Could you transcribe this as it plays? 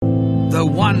Though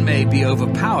one may be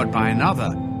overpowered by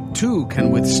another, two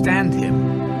can withstand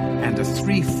him, and a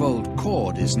threefold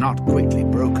cord is not quickly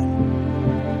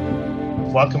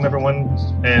broken. Welcome, everyone,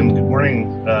 and good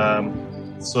morning.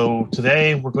 So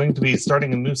today we're going to be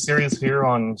starting a new series here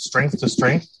on Strength to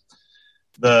Strength.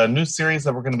 The new series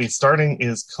that we're going to be starting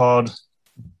is called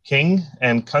King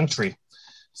and Country.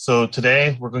 So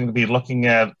today we're going to be looking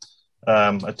at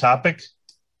a topic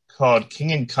called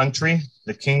King and Country,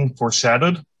 the King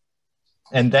Foreshadowed.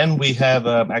 And then we have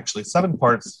actually 7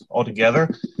 parts altogether.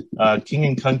 King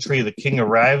and Country, the King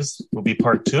Arrives will be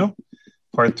part 2.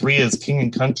 Part 3 is King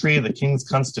and Country, the King's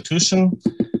Constitution.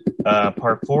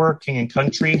 Part 4, King and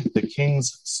Country, the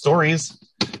King's Stories.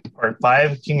 Part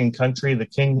 5, King and Country, the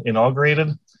King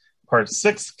Inaugurated. Part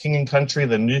 6, King and Country,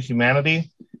 the New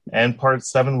Humanity. And Part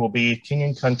 7 will be King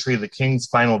and Country, the King's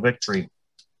Final Victory.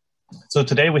 So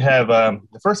today we have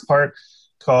the first part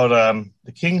called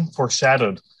The King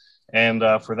Foreshadowed. And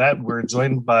for that, we're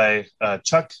joined by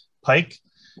Chuck Pike.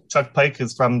 Chuck Pike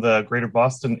is from the greater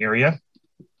Boston area.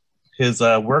 His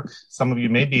work, some of you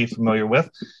may be familiar with.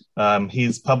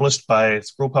 He's published by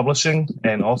Scroll Publishing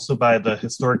and also by the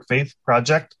Historic Faith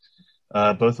Project,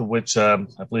 both of which I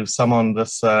believe some on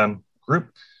this group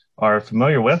are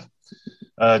familiar with.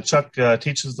 Chuck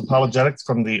teaches apologetics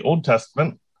from the Old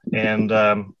Testament and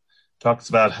talks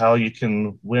about how you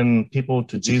can win people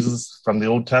to Jesus from the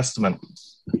Old Testament.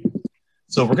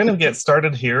 So we're going to get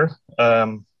started here.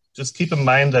 Just keep in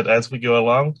mind that as we go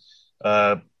along,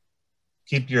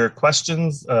 keep your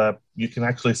questions. You can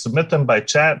actually submit them by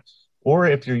chat, or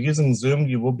if you're using Zoom,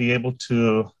 you will be able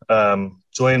to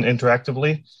join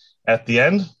interactively at the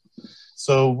end.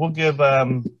 So we'll give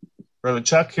Brother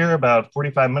Chuck here about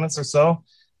 45 minutes or so,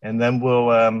 and then we'll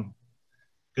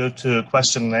go to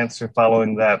question and answer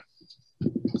following that.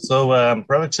 So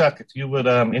Brother Chuck, if you would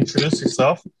introduce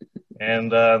yourself,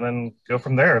 and then go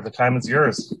from there. The time is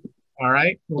yours. All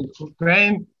right. Well,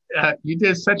 Graham, you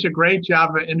did such a great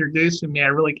job of introducing me. I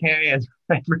really can't add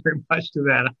very much to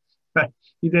that.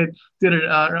 You did an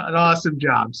awesome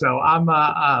job. So I'm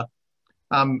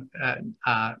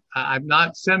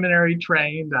not seminary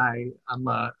trained. I'm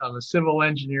a civil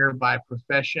engineer by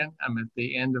profession. I'm at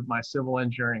the end of my civil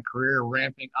engineering career,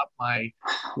 ramping up my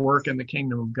work in the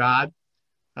kingdom of God.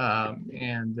 As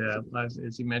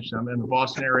he mentioned, I'm in the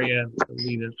Boston area,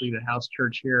 lead a house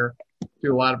church here,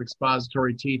 do a lot of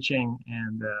expository teaching,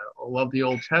 and love the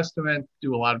Old Testament,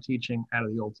 do a lot of teaching out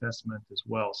of the Old Testament as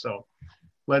well. So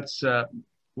let's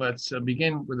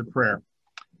begin with a prayer.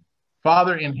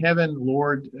 Father in heaven,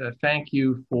 Lord, thank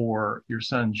you for your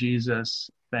son,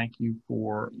 Jesus. Thank you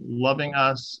for loving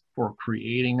us, for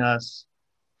creating us,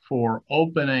 for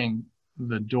opening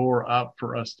the door up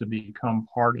for us to become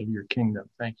part of your kingdom.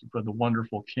 Thank you for the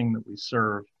wonderful King that we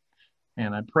serve.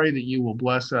 And I pray that you will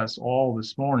bless us all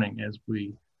this morning as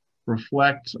we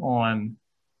reflect on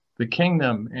the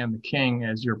kingdom and the King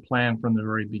as your plan from the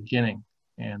very beginning.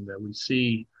 And we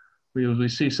see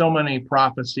so many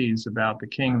prophecies about the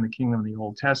King and the kingdom of the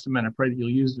Old Testament. I pray that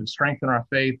you'll use it to strengthen our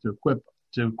faith, to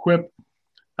equip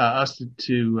us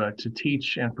to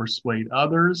teach and persuade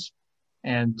others,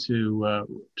 and to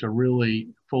really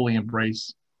fully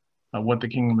embrace what the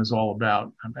kingdom is all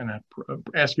about. And I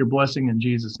ask your blessing in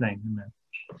Jesus' name. Amen.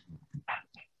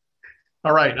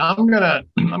 All right, I'm gonna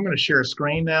share a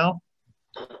screen now.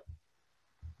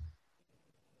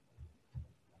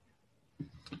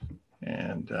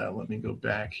 And let me go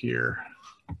back here.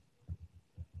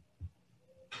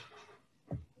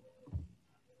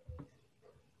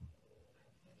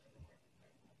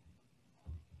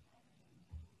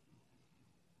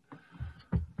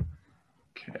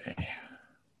 Okay.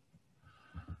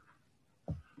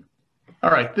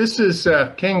 All right, this is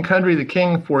King and Country, the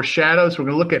King Foreshadows. We're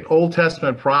going to look at Old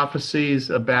Testament prophecies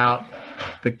about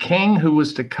the King who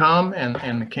was to come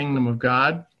and the kingdom of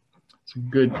God. It's a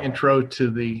good intro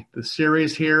to the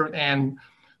series here. And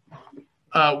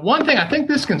one thing, I think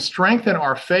this can strengthen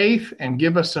our faith and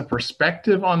give us a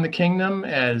perspective on the kingdom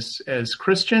as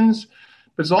Christians,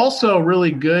 but it's also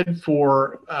really good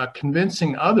for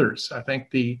convincing others. I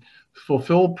think the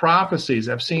fulfilled prophecies,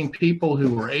 I've seen people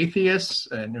who were atheists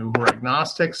and who were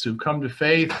agnostics who come to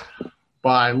faith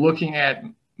by looking at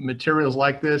materials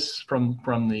like this from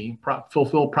the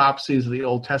fulfilled prophecies of the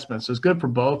Old Testament. So it's good for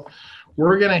both.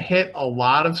 We're going to hit a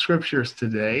lot of scriptures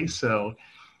today. So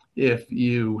if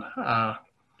you,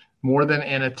 more than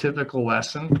in a typical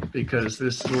lesson, because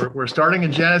we're starting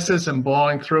in Genesis and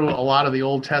blowing through a lot of the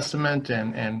Old Testament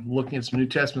and looking at some New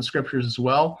Testament scriptures as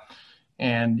well.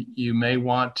 And you may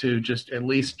want to just at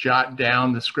least jot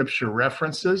down the scripture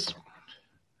references.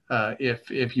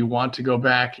 if you want to go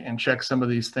back and check some of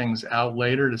these things out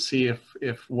later to see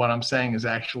if what I'm saying is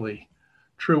actually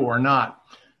true or not.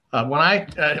 When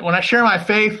I share my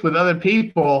faith with other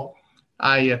people,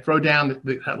 I throw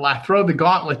the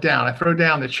gauntlet down. I throw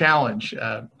down the challenge.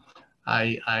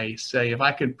 I say, if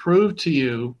I could prove to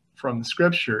you from the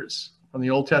scriptures, from the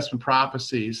Old Testament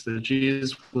prophecies, that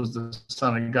Jesus was the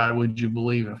Son of God, would you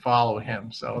believe and follow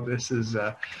him? So this is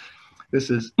a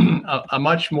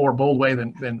much more bold way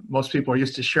than most people are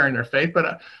used to sharing their faith.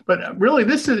 But really,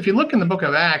 this is, if you look in the book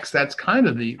of Acts, that's kind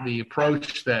of the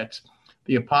approach that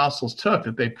the apostles took,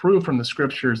 that they proved from the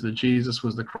scriptures that Jesus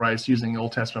was the Christ using the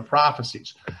Old Testament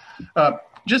prophecies.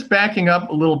 Just backing up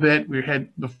a little bit, we had,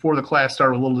 before the class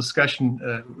started, a little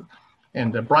discussion,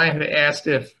 and Brian had asked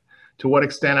to what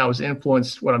extent I was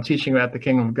influenced, what I'm teaching about the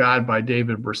kingdom of God, by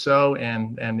David Brousseau,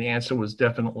 and the answer was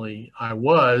definitely I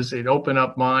was. It opened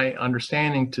up my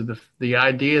understanding to the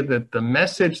idea that the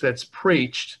message that's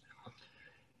preached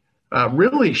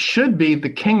really should be the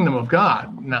kingdom of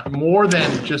God, not more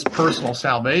than just personal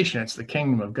salvation. It's the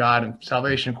kingdom of God, and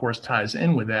salvation, of course, ties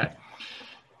in with that.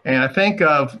 And I think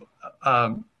of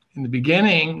in the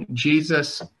beginning,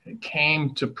 Jesus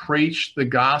came to preach the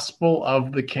gospel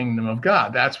of the kingdom of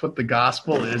God. That's what the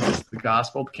gospel is. It's the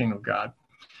gospel of the kingdom of God.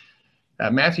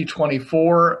 Matthew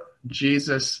 24,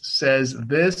 Jesus says,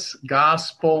 this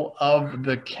gospel of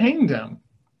the kingdom,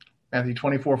 Matthew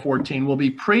 24:14, will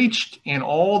be preached in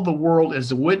all the world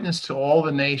as a witness to all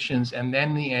the nations, and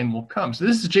then the end will come. So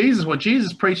this is Jesus. What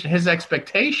Jesus preached, and his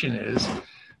expectation is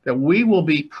that we will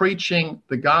be preaching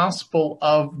the gospel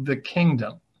of the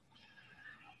kingdom.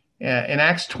 In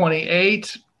Acts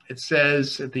 28, it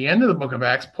says, at the end of the book of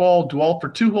Acts, Paul dwelt for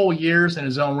 2 whole years in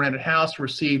his own rented house,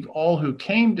 received all who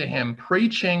came to him,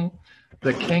 preaching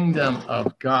the kingdom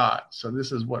of God. So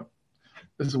this is what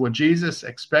Jesus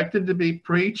expected to be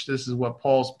preached. This is what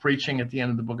Paul's preaching at the end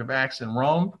of the book of Acts in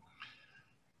Rome.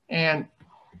 And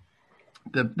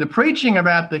the preaching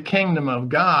about the kingdom of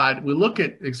God, we look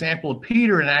at the example of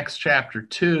Peter in Acts chapter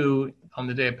 2 on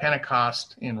the day of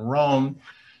Pentecost in Rome,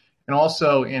 and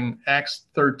also in Acts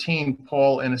 13,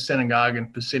 Paul in a synagogue in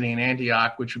Pisidian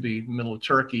Antioch, which would be the middle of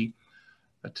Turkey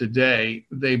today.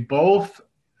 They both,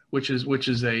 which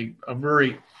is a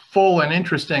very full and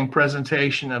interesting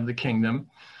presentation of the kingdom.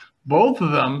 Both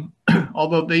of them,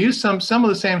 although they use some of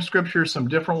the same scriptures, some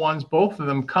different ones, both of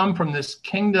them come from this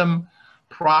kingdom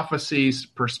prophecies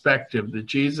perspective, that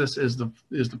Jesus is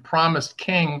the promised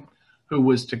king who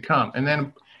was to come. And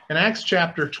then in Acts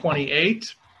chapter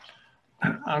 28,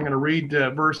 I'm going to read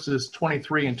verses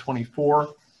 23 and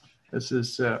 24. This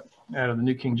is out of the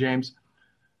New King James.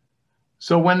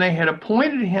 So when they had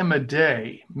appointed him a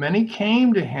day, many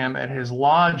came to him at his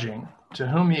lodging, to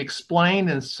whom he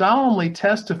explained and solemnly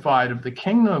testified of the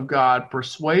kingdom of God,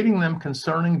 persuading them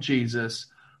concerning Jesus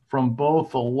from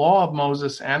both the law of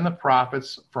Moses and the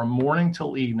prophets, from morning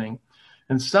till evening.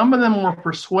 And some of them were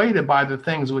persuaded by the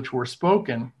things which were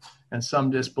spoken, and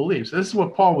some disbelieved. So this is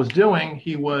what Paul was doing.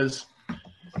 He was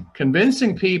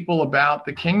convincing people about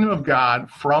the kingdom of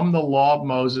God from the law of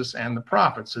Moses and the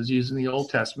prophets, as using the Old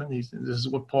Testament. This is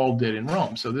what Paul did in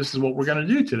Rome. So this is what we're going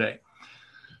to do today.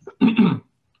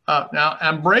 Now,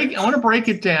 I want to break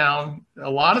it down. A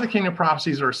lot of the kingdom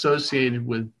prophecies are associated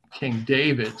with King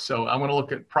David. So I'm going to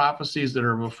look at prophecies that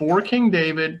are before King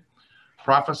David,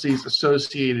 prophecies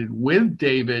associated with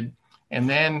David, and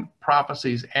then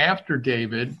prophecies after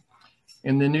David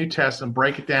in the New Testament.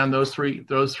 Break it down, those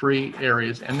three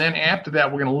areas. And then after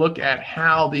that, we're going to look at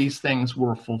how these things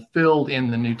were fulfilled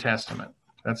in the New Testament.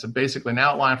 That's basically an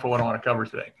outline for what I want to cover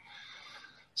today.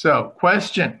 So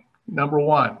question number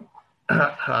 1,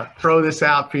 throw this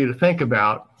out for you to think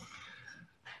about.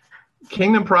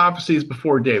 Kingdom prophecies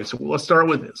before David. So let's start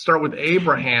with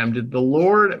Abraham. Did the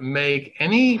Lord make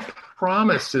any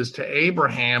promises to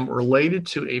Abraham related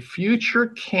to a future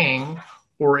king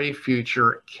or a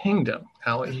future kingdom?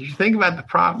 Now, if you think about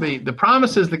the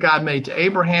promises that God made to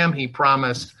Abraham, he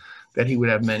promised that he would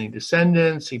have many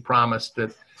descendants. He promised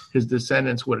that his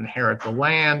descendants would inherit the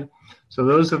land. So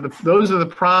those are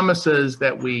the promises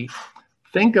that we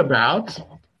think about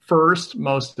first,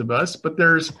 most of us. But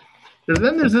there's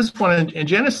this one in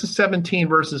Genesis 17,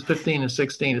 verses 15 and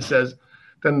 16. It says,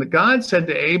 then God said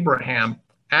to Abraham,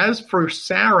 as for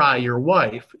Sarai, your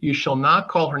wife, you shall not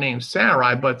call her name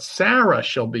Sarai, but Sarah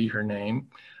shall be her name,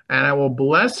 and I will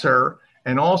bless her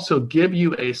and also give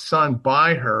you a son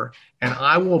by her, and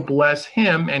I will bless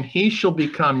him, and he shall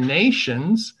become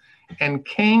nations, and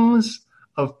kings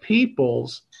of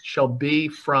peoples shall be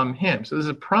from him. So there's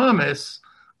a promise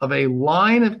of a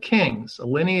line of kings, a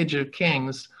lineage of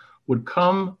kings would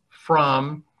come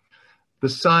from the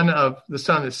son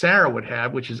that Sarah would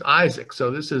have, which is Isaac.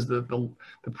 So this is the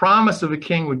promise of a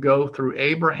king would go through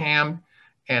Abraham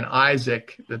and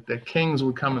Isaac, that the kings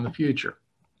would come in the future.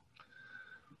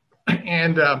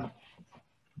 And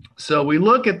so we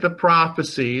look at the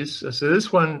prophecies. So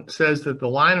this one says that the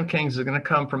line of kings is going to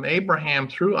come from Abraham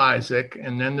through Isaac,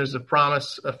 and then there's a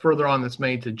promise further on that's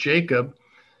made to Jacob.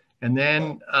 And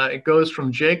then it goes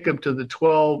from Jacob to the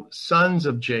 12 sons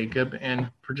of Jacob, and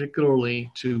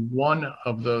particularly to one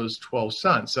of those 12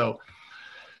 sons. So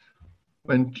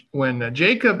when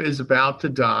Jacob is about to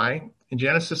die, in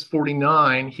Genesis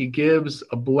 49, he gives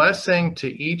a blessing to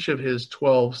each of his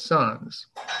 12 sons.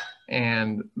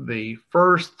 And the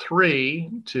first three,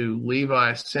 to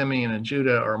Levi, Simeon, and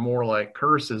Judah, are more like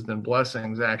curses than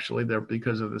blessings, actually. They're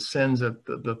because of the sins that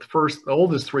the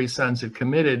oldest three sons had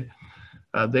committed.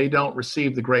 They don't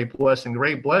receive the great blessing. The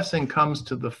great blessing comes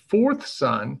to the fourth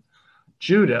son,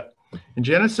 Judah. In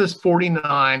Genesis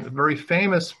 49, a very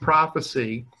famous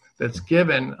prophecy that's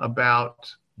given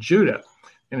about Judah.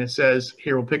 And it says,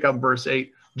 here we'll pick up verse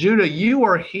 8, Judah, you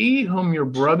are he whom your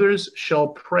brothers shall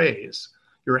praise.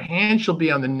 Your hand shall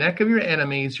be on the neck of your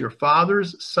enemies. Your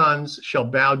father's sons shall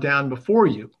bow down before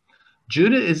you.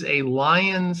 Judah is a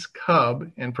lion's cub,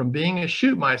 and from being a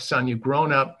shoot, my son, you've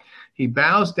grown up. He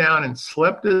bows down and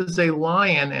slept as a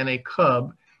lion and a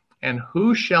cub, and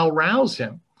who shall rouse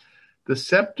him? The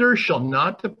scepter shall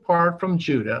not depart from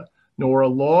Judah, nor a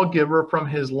lawgiver from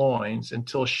his loins,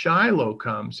 until Shiloh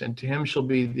comes, and to him shall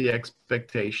be the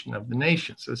expectation of the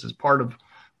nations. This is part of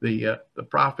the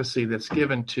prophecy that's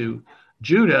given to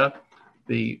Judah,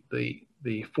 the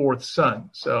fourth son.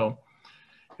 So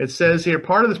it says here,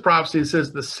 part of this prophecy, it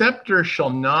says, the scepter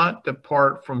shall not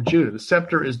depart from Judah. The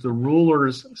scepter is the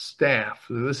ruler's staff.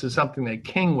 So this is something that a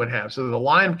king would have. So the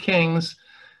line of kings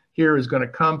here is going to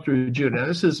come through Judah. Now,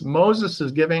 this is Moses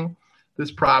is giving this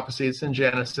prophecy. It's in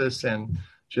Genesis. And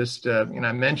just, I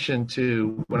mentioned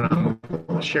to when I'm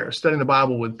studying the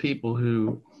Bible with people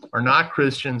who are not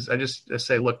Christians, I just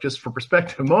say, look, just for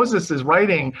perspective, Moses is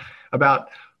writing about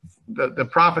the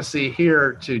prophecy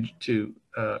here to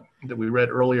that we read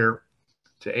earlier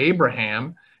to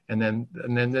Abraham, and then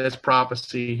this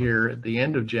prophecy here at the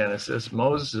end of Genesis,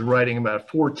 Moses is writing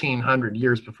about 1,400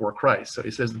 years before Christ. So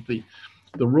he says that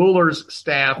the ruler's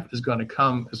staff is going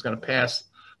to pass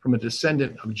from a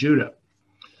descendant of Judah.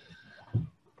 All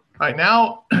right,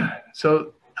 now,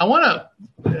 so I want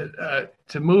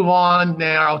to move on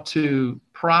now to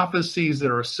prophecies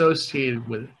that are associated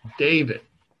with David.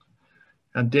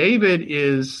 Now, David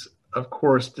is, of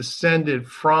course, descended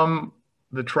from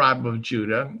the tribe of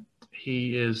Judah.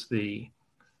 He is the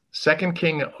second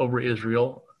king over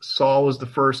Israel. Saul was the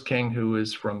first king, who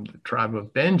is from the tribe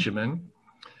of Benjamin.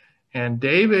 And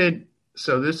David,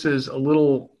 so this is a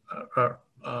little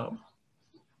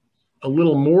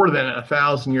more than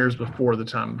 1,000 years before the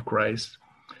time of Christ.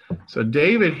 So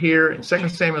David here in 2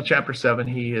 Samuel chapter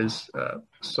 7,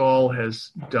 Saul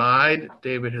has died.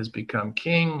 David has become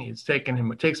king. It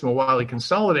takes him a while. He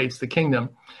consolidates the kingdom.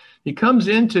 He comes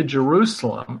into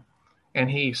Jerusalem and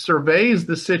he surveys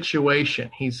the situation.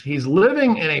 He's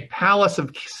living in a palace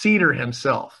of cedar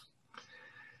himself.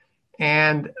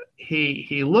 And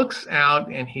he looks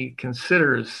out and he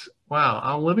considers, wow,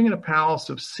 I'm living in a palace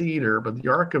of cedar, but the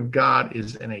Ark of God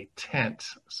is in a tent.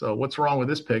 So what's wrong with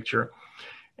this picture?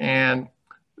 And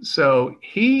so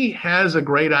he has a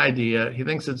great idea. He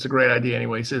thinks it's a great idea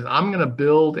anyway. He says, I'm going to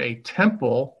build a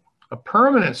temple, a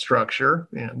permanent structure.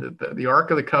 The Ark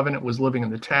of the Covenant was living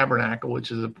in the tabernacle, which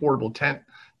is a portable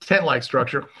tent-like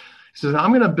structure. He says,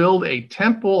 I'm going to build a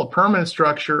temple, a permanent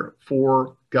structure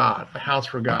for God, a house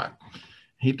for God.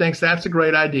 He thinks that's a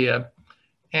great idea.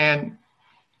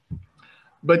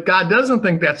 But God doesn't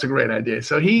think that's a great idea.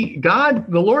 So the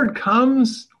Lord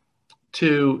comes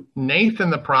to Nathan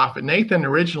the prophet. Nathan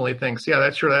originally thinks, yeah,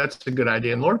 that's a good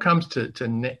idea. And the Lord comes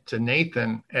to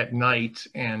Nathan at night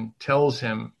and tells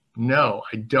him, no,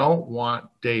 I don't want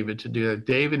David to do that.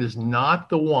 David is not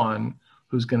the one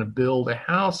who's going to build a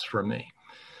house for me.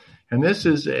 And this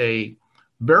is a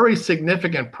very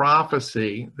significant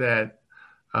prophecy that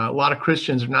a lot of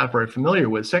Christians are not very familiar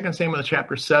with. 2 Samuel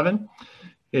chapter 7,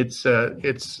 it's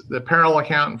the parallel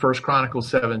account in 1 Chronicles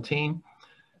 17.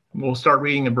 We'll start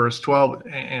reading in verse 12.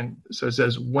 And so it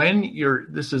says,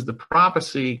 this is the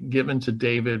prophecy given to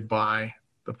David by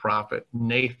the prophet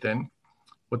Nathan,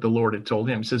 what the Lord had told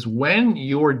him. It says, when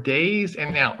your days,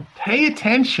 and now pay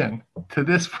attention to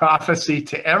this prophecy,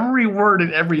 to every word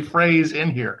and every phrase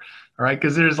in here. All right.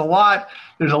 Because there's a lot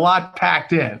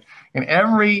packed in, and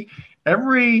every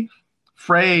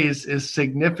phrase is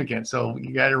significant. So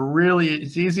you got to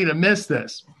it's easy to miss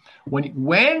this.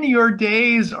 When your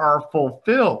days are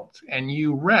fulfilled and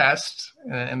you rest,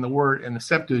 and the word in the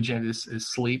Septuagint is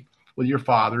sleep with your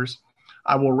fathers,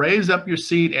 I will raise up your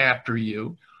seed after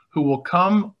you, who will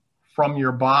come from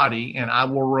your body, and I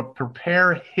will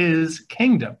prepare his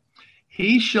kingdom.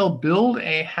 He shall build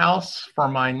a house for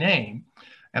my name,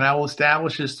 and I will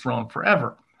establish his throne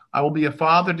forever. I will be a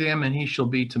father to him, and he shall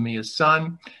be to me a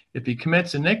son. If he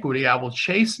commits iniquity, I will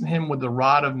chasten him with the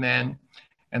rod of men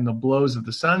and the blows of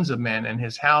the sons of men, and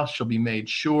his house shall be made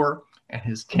sure, and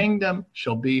his kingdom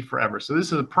shall be forever. So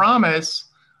this is a promise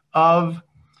of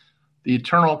the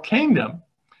eternal kingdom,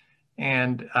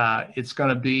 and it's going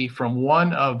to be from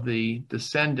one of the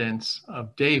descendants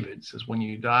of David. It says when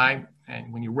you die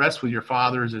and when you rest with your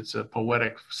fathers, it's a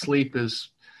poetic. Sleep is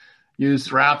used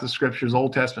throughout the scriptures,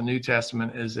 Old Testament, New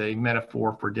Testament, as a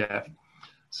metaphor for death.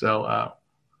 So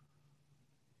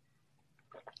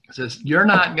it says, you're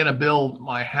not going to build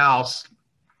my house.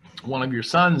 One of your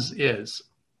sons is,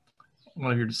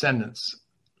 one of your descendants,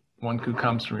 one who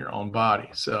comes from your own body.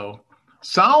 So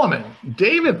Solomon,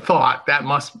 David thought that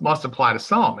must apply to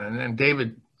Solomon, and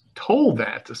David told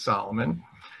that to Solomon.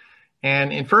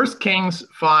 And in 1 Kings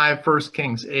 5, 1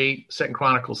 Kings 8, 2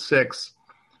 Chronicles 6,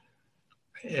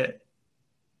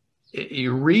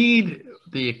 you read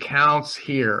the accounts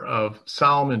here of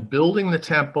Solomon building the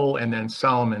temple and then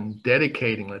Solomon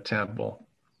dedicating the temple.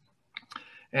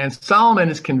 And Solomon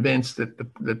is convinced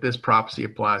that this prophecy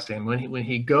applies to him. When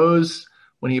he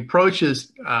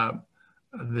approaches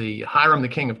the Hiram, the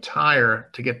king of Tyre,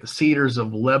 to get the cedars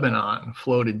of Lebanon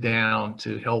floated down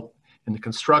to help in the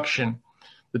construction,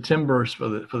 the timbers for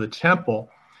the temple,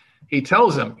 he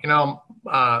tells him,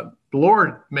 the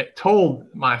Lord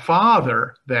told my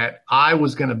father that I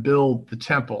was going to build the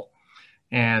temple.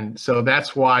 And so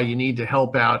that's why you need to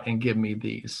help out and give me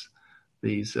these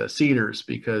cedars,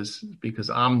 because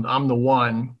I'm the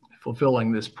one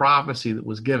fulfilling this prophecy that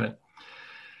was given.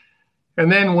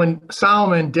 And then when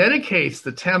Solomon dedicates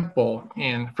the temple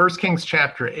in 1 Kings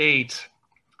chapter 8,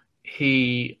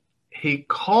 he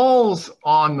calls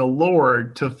on the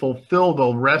Lord to fulfill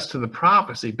the rest of the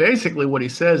prophecy. Basically what he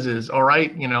says is, all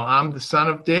right, I'm the son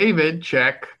of David,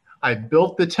 check. I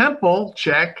built the temple,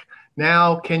 check.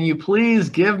 Now, can you please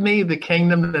give me the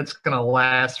kingdom that's going to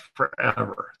last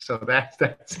forever? So that's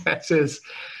his.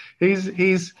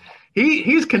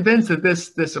 He's convinced that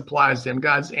this applies to him.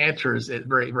 God's answer is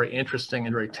very, very interesting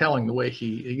and very telling. The way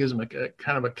he gives him a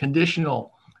kind of a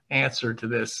conditional answer to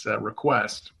this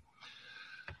request.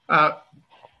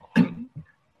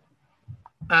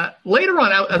 Later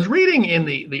on, I was reading in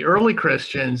the early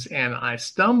Christians, and I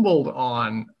stumbled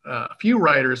on a few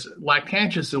writers,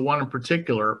 Lactantius, the one in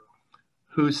particular,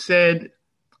 who said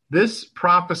this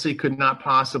prophecy could not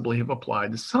possibly have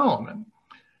applied to Solomon.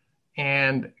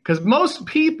 And because most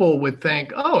people would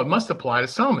think, it must apply to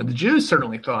Solomon. The Jews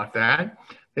certainly thought that.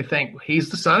 They think he's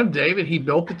the son of David. He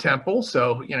built the temple.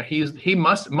 So,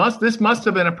 this must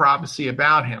have been a prophecy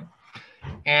about him.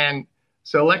 And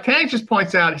so Lactantius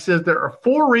points out, he says there are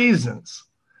 4 reasons.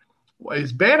 Well,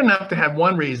 it's bad enough to have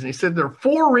one reason. He said there are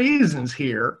 4 reasons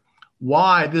here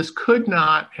why this could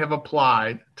not have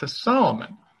applied to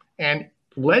Solomon. And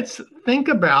let's think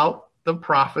about the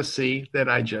prophecy that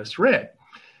I just read.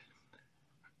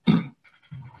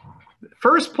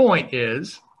 First point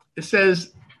is, it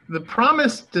says the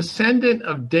promised descendant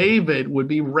of David would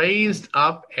be raised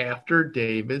up after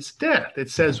David's death. It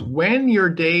says, when your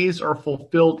days are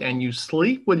fulfilled and you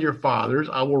sleep with your fathers,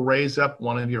 I will raise up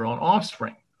one of your own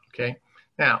offspring. Okay.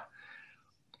 Now,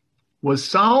 was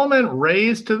Solomon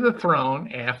raised to the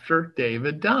throne after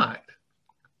David died?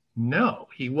 No,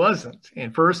 he wasn't.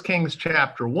 In 1 Kings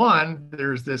chapter 1,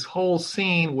 there's this whole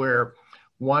scene where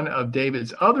one of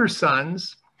David's other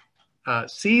sons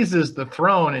seizes the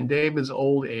throne in David's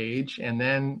old age, and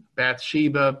then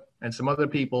Bathsheba and some other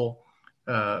people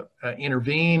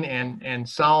intervene, and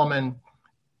Solomon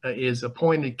is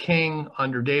appointed king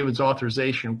under David's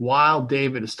authorization while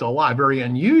David is still alive. Very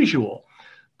unusual,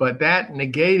 but that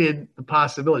negated the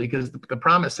possibility, because the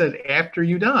promise said, after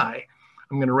you die,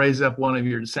 I'm going to raise up one of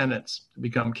your descendants to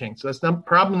become king. So that's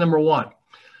problem number 1.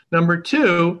 Number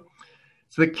 2,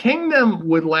 the kingdom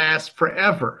would last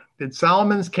forever. Did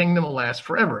Solomon's kingdom last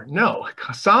forever? No.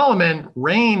 Solomon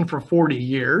reigned for 40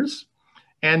 years,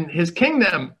 and his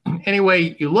kingdom,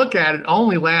 anyway you look at it,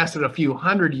 only lasted a few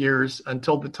hundred years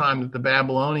until the time that the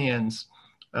Babylonians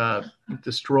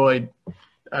destroyed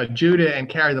Judah and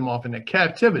carried them off into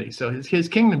captivity. So his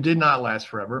kingdom did not last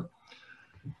forever.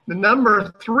 The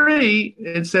number 3,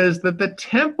 it says that the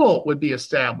temple would be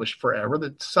established forever.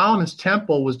 That Solomon's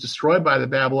temple was destroyed by the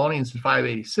Babylonians in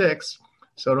 586,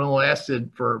 so it only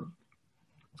lasted for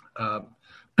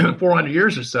 400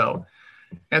 years or so.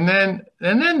 And then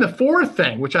the fourth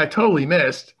thing, which I totally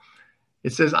missed,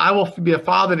 it says, I will be a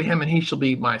father to him and he shall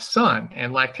be my son.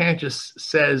 And Lactantius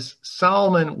says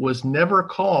Solomon was never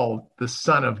called the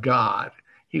son of God.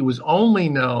 He was only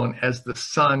known as the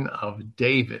son of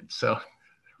David. So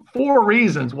 4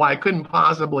 reasons why it couldn't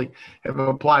possibly have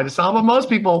applied to Solomon. Most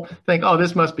people think, oh,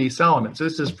 this must be Solomon. So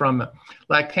this is from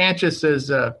Lactantius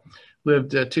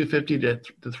lived 250 to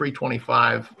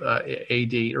 325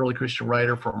 AD, early Christian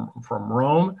writer from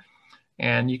Rome.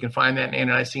 And you can find that in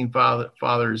Ante-Nicene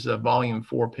Fathers, Volume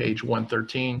 4, page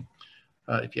 113,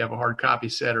 if you have a hard copy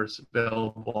set, or it's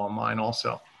available online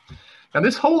also. Now,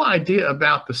 this whole idea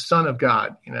about the Son of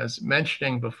God, as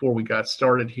mentioning before we got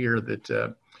started here, that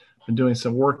I've been doing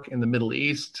some work in the Middle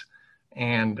East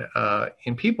and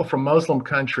in people from Muslim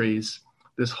countries,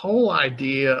 this whole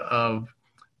idea of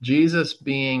Jesus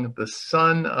being the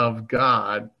Son of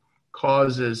God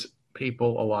causes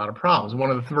people a lot of problems. One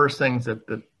of the first things that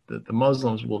the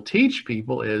Muslims will teach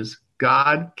people is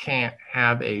God can't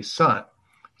have a son.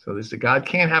 So they say God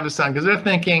can't have a son because they're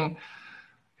thinking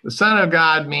the Son of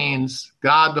God means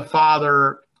God the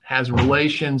Father has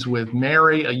relations with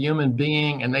Mary, a human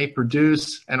being, and they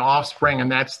produce an offspring,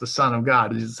 and that's the Son of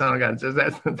God. He's the Son of God. It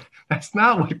says that's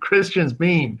not what Christians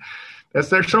mean. They're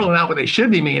certainly not what they should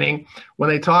be meaning when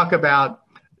they talk about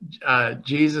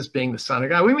Jesus being the Son of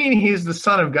God. We mean he's the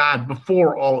Son of God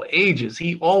before all ages.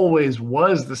 He always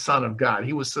was the Son of God.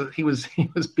 He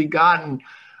was begotten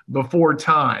before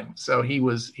time. So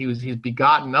he's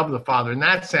begotten of the Father. In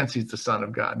that sense, he's the Son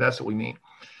of God. That's what we mean.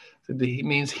 So it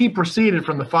means he proceeded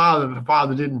from the Father. The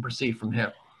Father didn't proceed from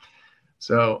him.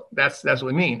 So that's what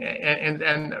we mean.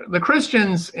 And the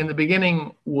Christians in the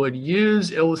beginning would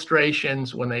use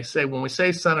illustrations when we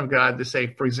say Son of God, to say,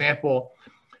 for example,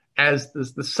 as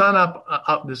the sun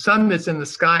the sun that's in the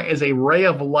sky as a ray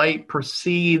of light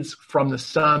proceeds from the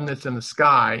sun that's in the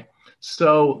sky,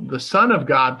 so the Son of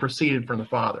God proceeded from the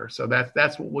Father. So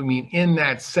that's what we mean in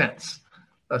that sense,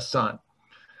 a son.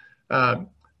 That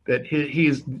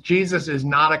Jesus is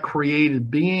not a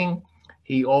created being.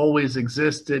 He always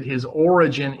existed. His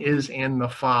origin is in the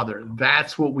Father.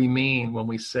 That's what we mean when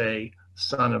we say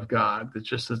Son of God. That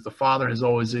just as the Father has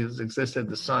always existed,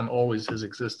 the Son always has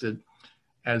existed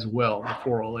as well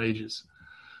before all ages.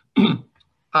 And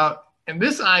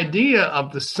this idea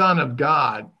of the Son of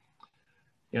God,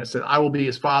 it said, I will be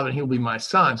his father and he will be my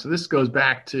son. So this goes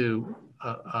back to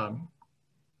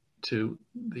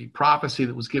the prophecy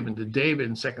that was given to David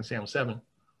in 2 Samuel 7.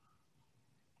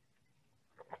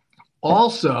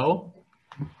 Also,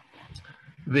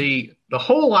 the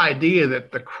whole idea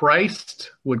that the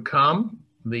Christ would come,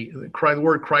 the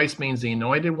word Christ means the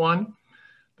anointed one.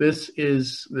 This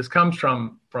comes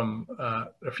from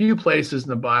a few places in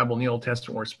the Bible, in the Old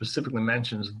Testament, where it specifically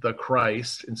mentions the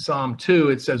Christ. In Psalm 2,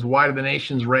 it says, why do the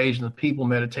nations rage and the people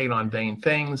meditate on vain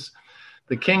things?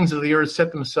 The kings of the earth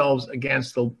set themselves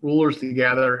against the rulers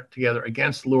together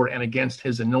against the Lord and against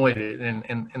his anointed.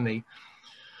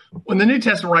 When the New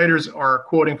Testament writers are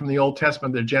quoting from the Old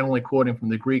Testament, they're generally quoting from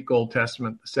the Greek Old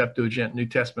Testament. The Septuagint, New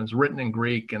Testament, is written in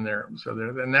Greek, and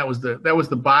that was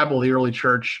the Bible, the early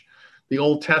church. The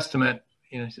Old Testament,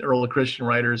 early Christian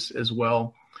writers as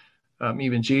well.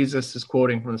 Even Jesus is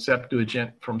quoting from the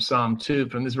Septuagint from Psalm 2,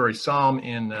 from this very psalm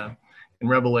in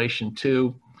Revelation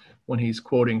 2, when he's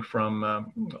quoting from a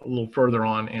little further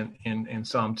on in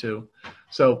Psalm 2.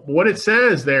 So what it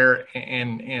says there,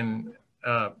 it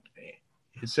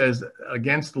says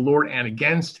against the Lord and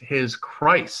against his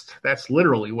Christ. That's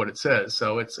literally what it says.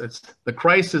 So it's the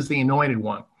Christ is the anointed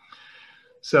one.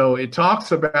 So it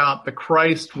talks about the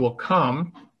Christ will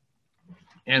come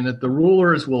and that the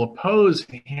rulers will oppose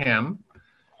him.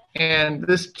 And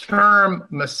this term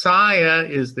Messiah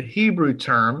is the Hebrew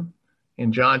term.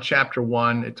 In John chapter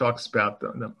 1, it talks about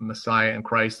the Messiah and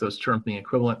Christ, those terms being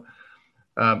equivalent.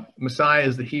 Messiah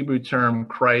is the Hebrew term.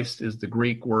 Christ is the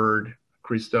Greek word,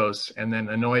 Christos, and then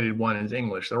anointed one is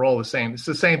English. They're all the same. It's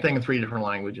the same thing in 3 different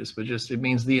languages, but just it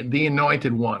means the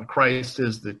anointed one. Christ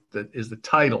is the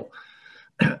title.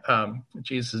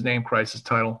 Jesus' name, Christ's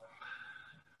title.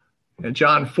 And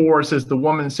John 4 says, the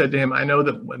woman said to him, I know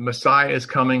that Messiah is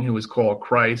coming, who is called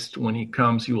Christ. When he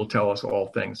comes, he will tell us all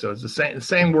things. So it's the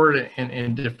same word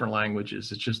in different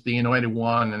languages. It's just the anointed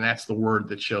one, and that's the word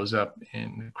that shows up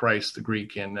in Christ, the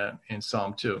Greek, in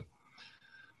Psalm 2.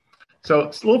 So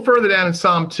it's a little further down in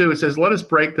Psalm 2, it says, let us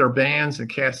break their bands and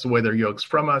cast away their yokes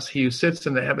from us. He who sits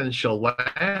in the heavens shall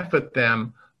laugh at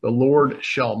them. The Lord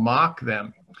shall mock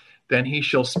them. Then he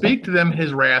shall speak to them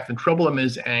his wrath and trouble them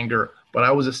his anger. But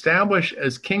I was established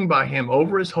as king by him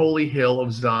over his holy hill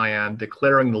of Zion,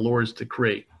 declaring the Lord's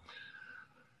decree.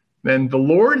 Then the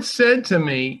Lord said to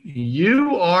me,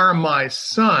 you are my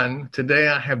son. Today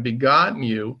I have begotten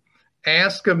you.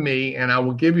 Ask of me, and I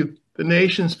will give you the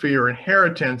nations for your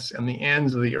inheritance and the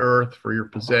ends of the earth for your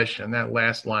possession. That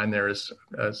last line there is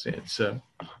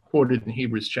quoted in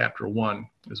Hebrews chapter 1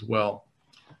 as well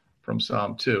from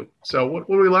Psalm 2. So what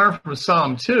we learn from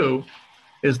Psalm 2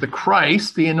 is the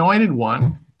Christ, the anointed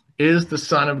one, is the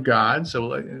Son of God.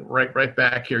 So right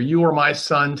back here, you are my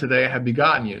son, today I have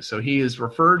begotten you. So he is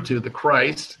referred to, the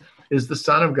Christ is the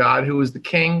Son of God, who is the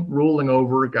king ruling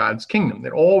over God's kingdom.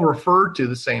 They're all referred to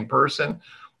the same person.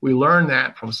 We learn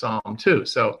that from Psalm 2.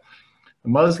 So the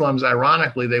Muslims,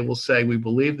 ironically, they will say, we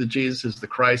believe that Jesus is the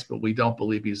Christ, but we don't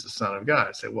believe he's the Son of God.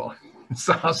 I say, well,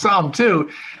 Psalm 2,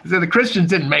 the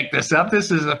Christians didn't make this up. This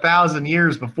is 1,000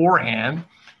 years beforehand.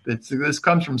 This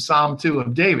comes from Psalm 2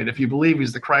 of David. If you believe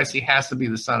he's the Christ, he has to be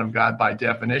the Son of God by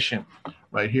definition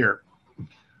right here.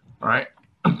 All right.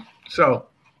 So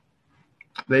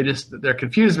they're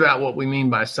confused about what we mean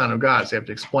by Son of God. So you have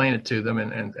to explain it to them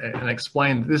and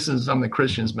explain this is something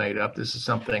Christians made up. This is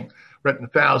something written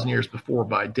 1,000 years before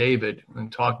by David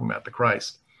and talking about the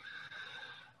Christ.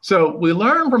 So we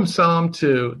learn from Psalm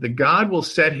 2 that God will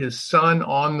set his son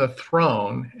on the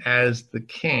throne as the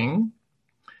king,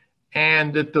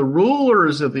 and that the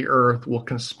rulers of the earth will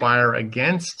conspire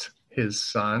against his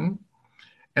son,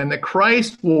 and that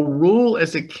Christ will rule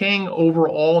as a king over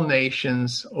all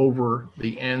nations, over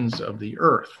the ends of the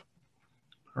earth.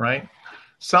 All right.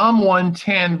 Psalm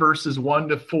 110, verses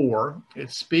 1-4,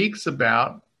 it speaks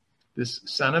about this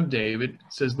son of David.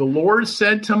 It says, the Lord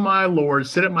said to my Lord,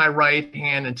 sit at my right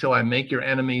hand until I make your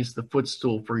enemies the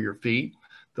footstool for your feet.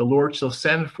 The Lord shall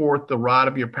send forth the rod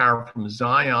of your power from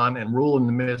Zion and rule in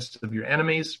the midst of your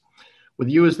enemies. With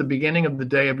you is the beginning of the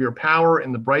day of your power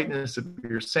and the brightness of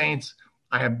your saints.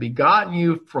 I have begotten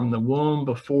you from the womb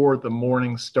before the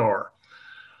morning star.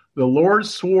 The Lord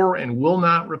swore and will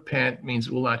not repent,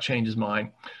 means will not change his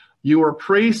mind. You are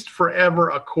priest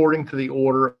forever according to the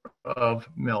order of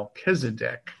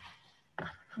Melchizedek.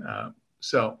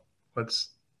 So let's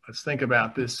think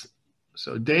about this.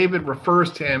 So David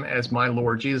refers to him as my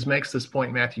Lord. Jesus makes this point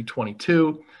in Matthew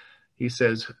 22. He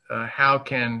says, how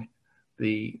can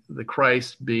the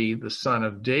Christ be the son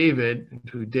of David,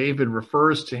 who David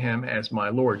refers to him as my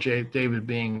Lord, David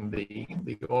being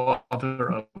the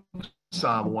author of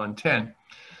Psalm 110.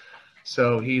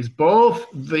 So he's both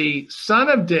the son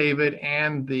of David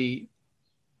and the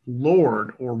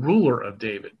Lord or ruler of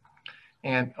David.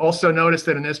 And also notice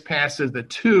that in this passage, the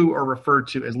two are referred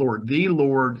to as Lord. The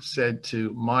Lord said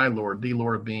to my Lord, the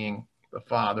Lord being the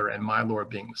Father and my Lord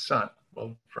being the Son,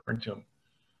 both referring to him.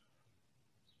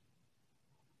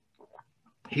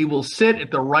 He will sit at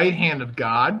the right hand of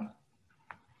God,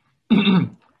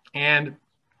 and it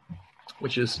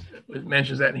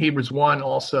mentions that in Hebrews 1,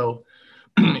 also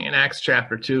in Acts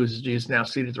chapter 2, is Jesus now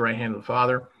seated at the right hand of the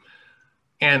Father.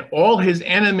 And all his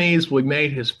enemies will be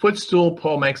made his footstool.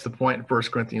 Paul makes the point in 1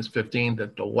 Corinthians 15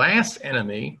 that the last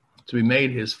enemy to be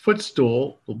made his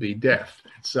footstool will be death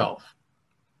itself.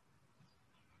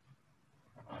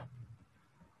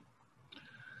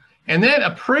 And then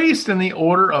a priest in the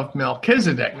order of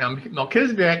Melchizedek. Now,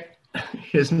 Melchizedek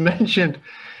is mentioned.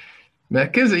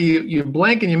 Melchizedek, you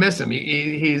blink and you miss him.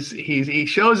 He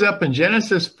shows up in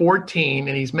Genesis 14,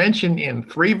 and he's mentioned in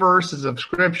 3 verses of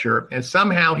Scripture, and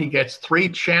somehow he gets 3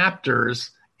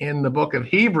 chapters in the book of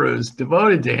Hebrews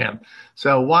devoted to him.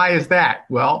 So why is that?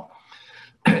 Well,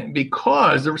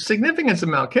 because the significance of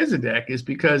Melchizedek is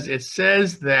because it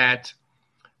says that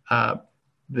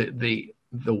the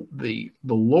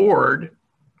Lord,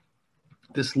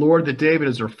 this Lord that David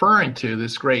is referring to,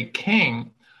 this great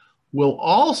king, will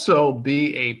also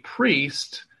be a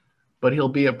priest, but he'll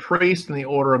be a priest in the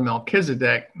order of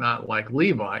Melchizedek, not like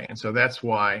Levi. And so that's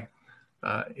why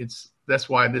this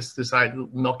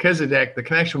Melchizedek, the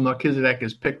connection with Melchizedek,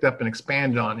 is picked up and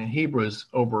expanded on in Hebrews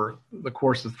over the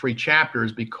course of 3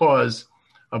 chapters because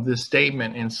of this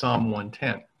statement in Psalm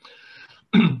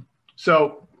 110.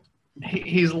 So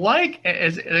he's like,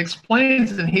 as it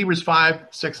explains in Hebrews 5,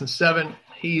 6, and 7,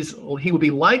 he would be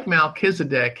like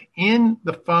Melchizedek in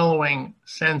the following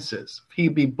senses.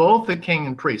 He'd be both the king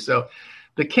and priest. So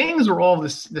the kings were all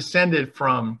descended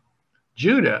from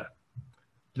Judah.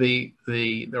 They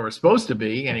were supposed to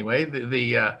be anyway. But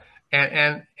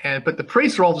the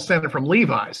priests are all descended from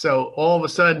Levi. So all of a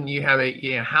sudden you have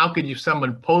how could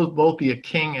someone both be a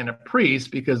king and a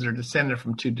priest because they're descended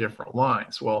from 2 different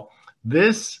lines? Well,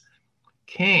 this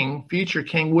king, future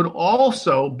king, would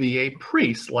also be a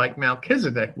priest like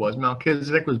Melchizedek was.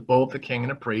 Melchizedek was both a king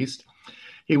and a priest.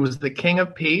 He was the king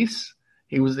of peace.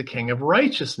 He was the king of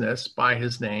righteousness by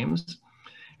his names.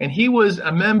 And he was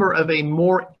a member of a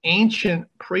more ancient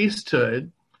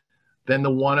priesthood than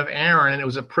the one of Aaron. And it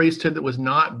was a priesthood that was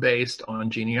not based on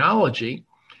genealogy.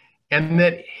 And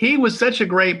that he was such a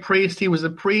great priest. He was a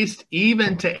priest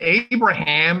even to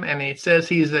Abraham. And it says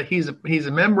he's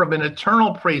a member of an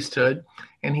eternal priesthood.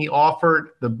 And he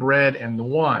offered the bread and the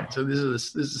wine. So this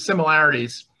is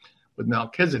similarities with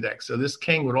Melchizedek. So this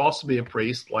king would also be a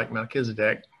priest like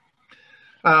Melchizedek.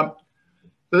 So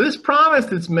this promise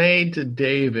that's made to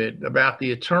David about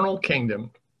the eternal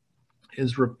kingdom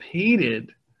is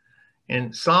repeated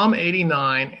in Psalm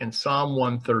 89 and Psalm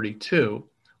 132,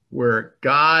 where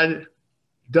God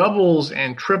doubles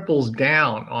and triples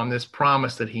down on this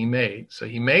promise that he made. So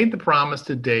he made the promise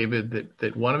to David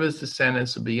that one of his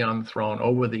descendants would be on the throne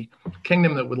over the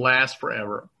kingdom that would last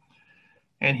forever.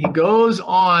 And he goes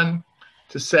on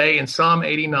to say in Psalm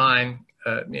 89,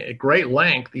 at great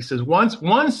length, he says,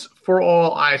 once for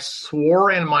all, I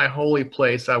swore in my holy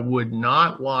place, I would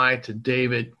not lie to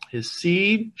David. His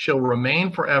seed shall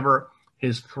remain forever,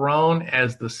 his throne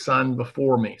as the sun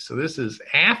before me. So this is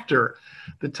after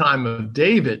the time of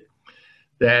David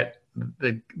that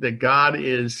God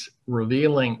is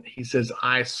revealing. He says,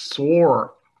 I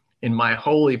swore in my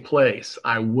holy place,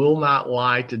 I will not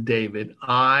lie to David.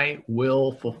 I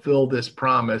will fulfill this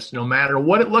promise no matter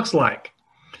what it looks like.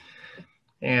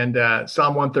 And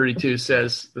Psalm 132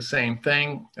 says the same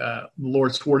thing. The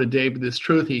Lord swore to David this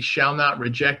truth. He shall not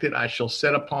reject it. I shall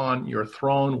set upon your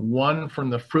throne one from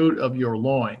the fruit of your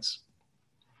loins.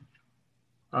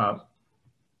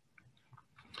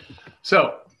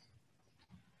 So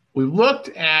we've looked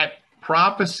at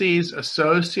prophecies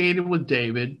associated with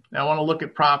David. Now I want to look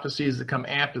at prophecies that come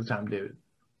after the time of David.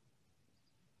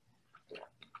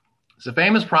 It's a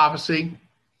famous prophecy,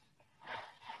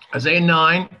 Isaiah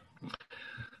 9,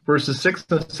 verses 6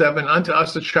 and 7, unto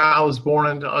us a child is born,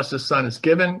 unto us a son is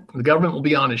given. The government will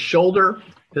be on his shoulder.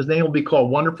 His name will be called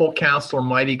Wonderful Counselor,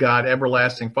 Mighty God,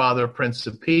 Everlasting Father, Prince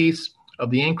of Peace. Of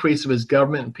the increase of his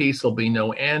government and peace there'll be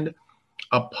no end.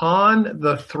 Upon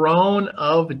the throne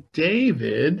of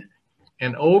David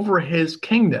and over his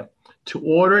kingdom, to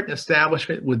order it and establish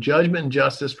it with judgment and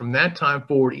justice from that time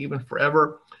forward, even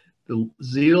forever. The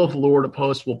zeal of the Lord of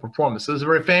hosts will perform this. So this is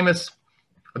very famous.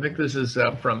 I think this is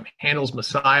from Handel's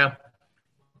Messiah.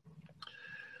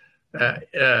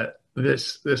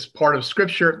 This part of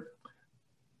Scripture,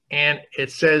 and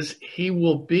it says he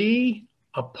will be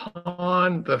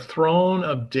upon the throne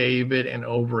of David and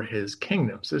over his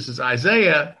kingdom. So this is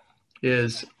Isaiah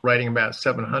is writing about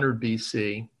 700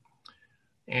 BC,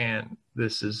 and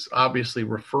this is obviously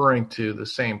referring to the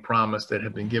same promise that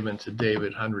had been given to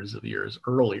David hundreds of years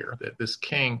earlier, that this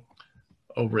king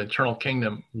over eternal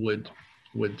kingdom would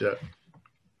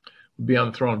be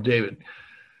on the throne of David.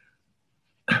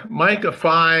 Micah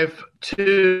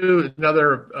 5:2,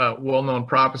 another well-known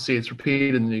prophecy. It's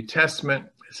repeated in the New Testament.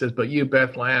 It says, but you,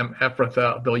 Bethlehem,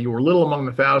 Ephrathah, though you were little among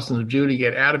the thousands of Judah,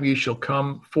 yet out of you shall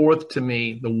come forth to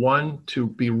me the one to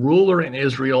be ruler in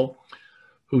Israel,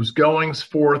 whose goings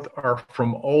forth are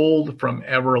from old, from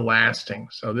everlasting.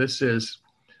 So this is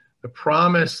the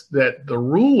promise that the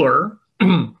ruler,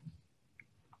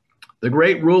 the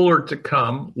great ruler to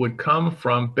come, would come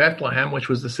from Bethlehem, which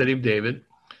was the city of David.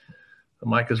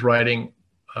 Micah's writing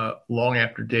long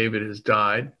after David has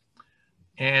died.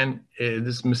 And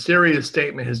this mysterious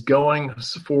statement, his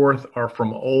goings forth are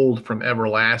from old, from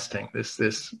everlasting.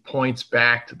 This points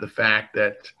back to the fact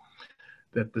that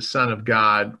the Son of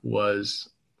God was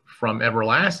from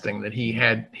everlasting, that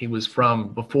he was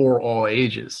from before all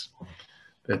ages.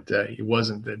 That he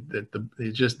wasn't,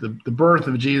 the birth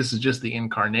of Jesus is just the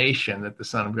incarnation, that the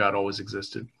Son of God always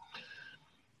existed.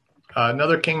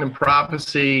 Another kingdom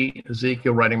prophecy,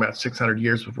 Ezekiel writing about 600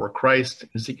 years before Christ.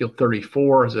 Ezekiel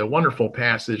 34 is a wonderful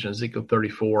passage in Ezekiel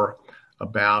 34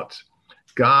 about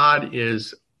God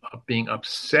is being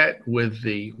upset with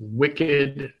the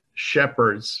wicked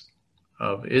shepherds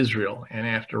of Israel. And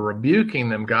after rebuking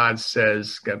them, God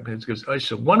gives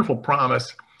a wonderful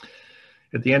promise.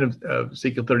 At the end of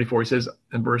Ezekiel 34, he says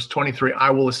in verse 23, I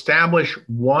will establish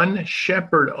one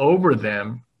shepherd over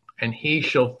them, and he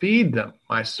shall feed them,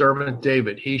 my servant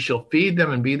David. He shall feed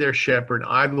them and be their shepherd.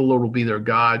 I, the Lord, will be their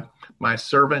God. My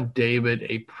servant David,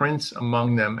 a prince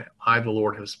among them. I, the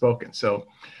Lord, have spoken. So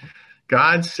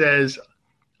God says,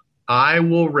 I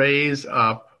will raise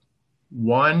up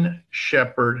one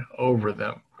shepherd over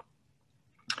them.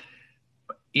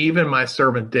 Even my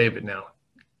servant David. Now,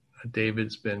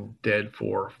 David's been dead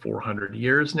for 400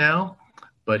 years now,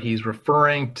 but he's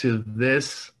referring to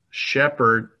this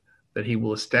shepherd that he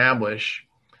will establish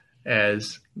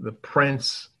as the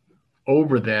prince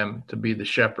over them to be the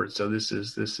shepherd. So this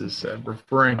is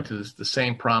referring to the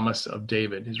same promise of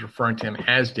David. He's referring to him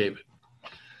as David.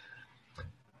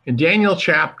 In Daniel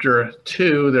chapter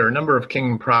 2, there are a number of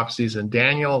kingdom prophecies in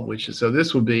Daniel,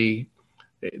 this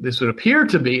would appear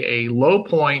to be a low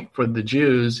point for the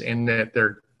Jews in that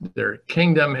their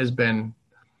kingdom has been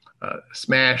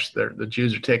smashed. The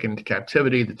Jews are taken into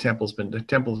captivity. The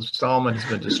temple of Solomon has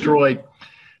been destroyed.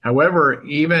 However,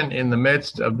 even in the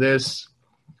midst of this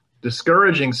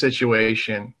discouraging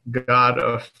situation, God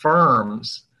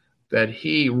affirms that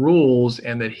he rules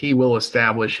and that he will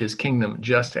establish his kingdom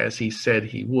just as he said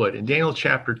he would. In Daniel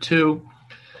chapter 2,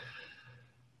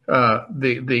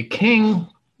 the king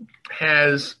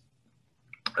has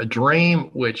a dream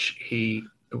which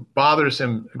bothers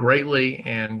him greatly,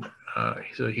 and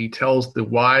so he tells the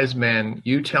wise men,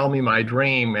 you tell me my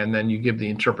dream, and then you give the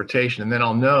interpretation, and then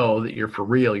I'll know that you're for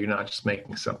real. You're not just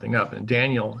making something up. And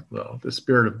Daniel, the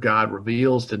Spirit of God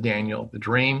reveals to Daniel the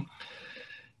dream,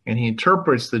 and he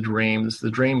interprets the dream. This is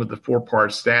the dream of the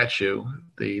four-part statue,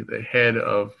 the head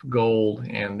of gold,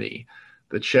 and the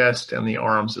chest and the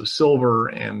arms of silver,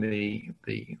 and the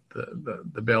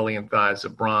belly and thighs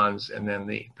of bronze, and then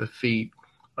the feet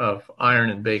of iron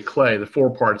and baked clay, the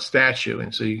four-part statue.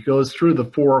 And so he goes through the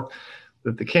four,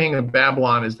 that the king of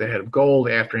Babylon is the head of gold.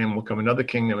 After him will come another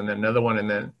kingdom, and then another one, and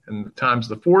then in the times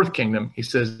of the fourth kingdom, he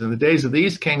says, in the days of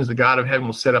these kings, the God of heaven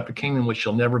will set up a kingdom which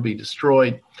shall never be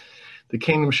destroyed. The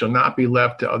kingdom shall not be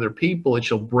left to other people. It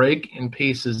shall break in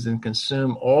pieces and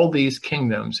consume all these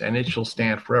kingdoms, and it shall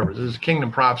stand forever. This is a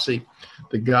kingdom prophecy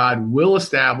that God will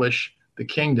establish the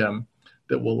kingdom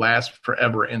that will last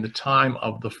forever in the time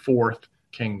of the fourth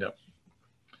kingdom.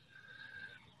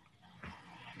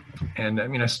 And I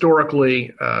mean,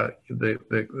 historically,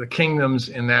 the kingdoms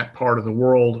in that part of the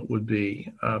world would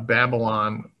be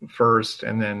Babylon first,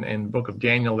 and then in the book of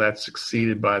Daniel, that's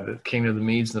succeeded by the kingdom of the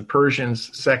Medes and the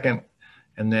Persians second,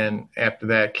 and then after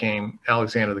that came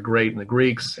Alexander the Great and the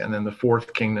Greeks, and then the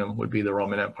fourth kingdom would be the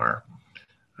Roman Empire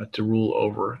to rule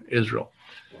over Israel.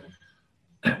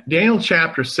 Daniel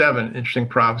chapter 7, interesting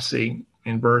prophecy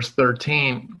in verse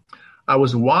 13. I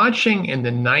was watching in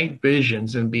the night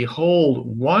visions, and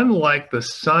behold, one like the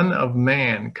Son of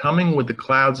Man coming with the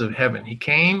clouds of heaven. He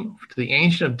came to the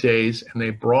Ancient of Days, and they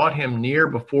brought him near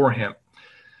before him.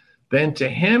 Then to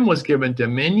him was given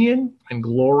dominion and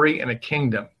glory and a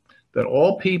kingdom, that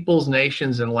all peoples,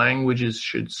 nations, and languages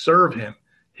should serve him.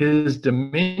 His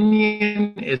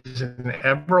dominion is an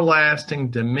everlasting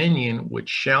dominion which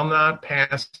shall not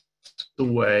pass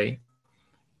away,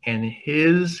 and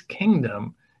his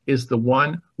kingdom is the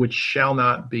one which shall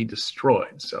not be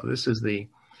destroyed. So this is the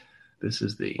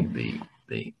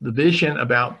vision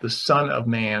about the Son of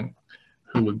Man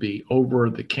who would be over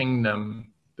the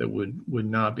kingdom that would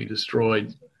not be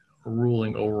destroyed,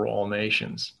 ruling over all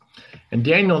nations. And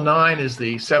Daniel 9 is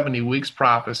the 70 weeks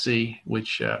prophecy,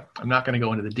 which I'm not going to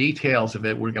go into the details of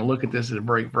it. We're going to look at this at a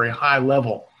very, very high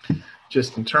level,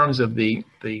 just in terms of the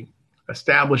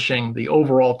establishing the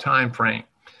overall time frame.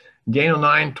 Daniel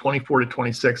 9, 24 to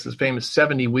 26, this famous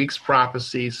 70 weeks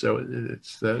prophecy. So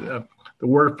it's the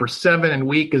word for 7 and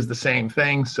week is the same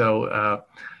thing. So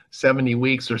 70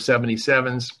 weeks or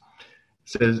 77s. It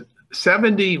says,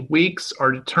 70 weeks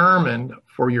are determined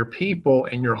for your people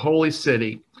and your holy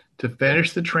city to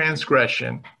finish the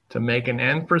transgression, to make an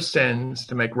end for sins,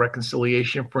 to make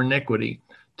reconciliation for iniquity,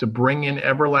 to bring in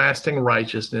everlasting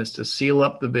righteousness, to seal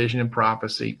up the vision and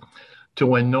prophecy,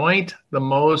 to anoint the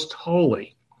most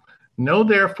holy. Know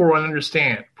therefore and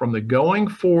understand, from the going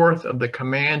forth of the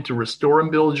command to restore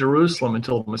and build Jerusalem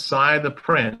until Messiah the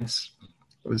Prince,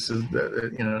 this is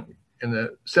in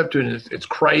the Septuagint, it's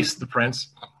Christ the Prince,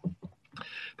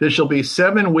 there shall be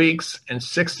 7 weeks and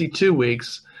 62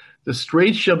 weeks. The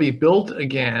streets shall be built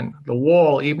again, the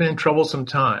wall even in troublesome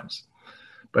times.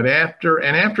 But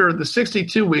after the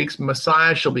 62 weeks,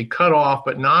 Messiah shall be cut off,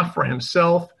 but not for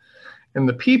himself, and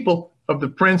the people of the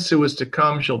prince who is to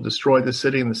come shall destroy the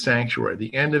city and the sanctuary.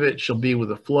 The end of it shall be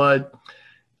with a flood.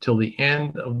 Till the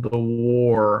end of the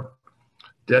war,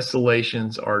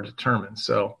 desolations are determined.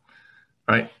 So,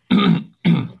 right.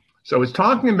 So it's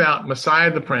talking about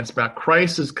Messiah the Prince, about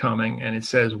Christ is coming, and it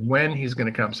says when he's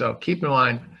going to come. So keep in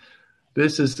mind,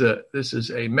 this is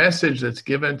a message that's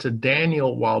given to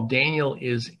Daniel while Daniel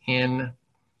is in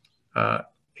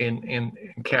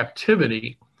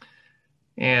captivity.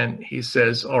 And he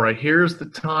says, all right, here's the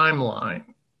timeline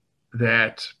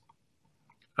that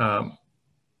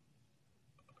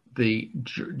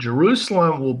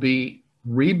Jerusalem will be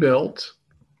rebuilt,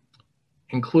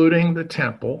 including the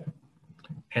temple,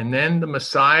 and then the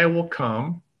Messiah will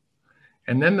come,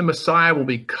 and then the Messiah will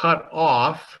be cut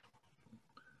off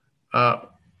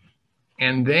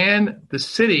and then the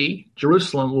city,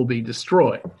 Jerusalem, will be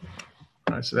destroyed.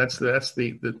 All right, so that's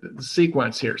the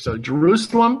sequence here. So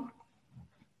Jerusalem,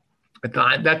 at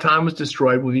that time was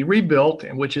destroyed, will be rebuilt,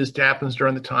 and which happens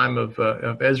during the time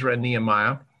of Ezra and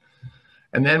Nehemiah.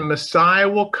 And then Messiah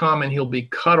will come, and he'll be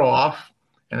cut off.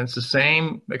 And it's the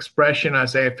same expression,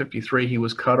 Isaiah 53, he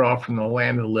was cut off from the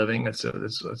land of the living. That's a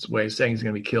way of saying he's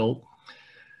going to be killed.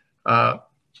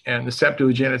 And the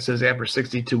Septuagint, it says after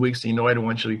 62 weeks, the anointed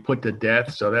one shall be put to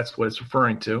death. So that's what it's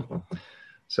referring to.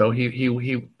 So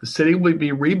the city would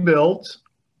be rebuilt.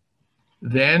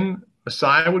 Then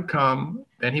Messiah would come,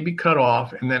 then he'd be cut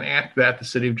off. And then after that, the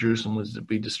city of Jerusalem was to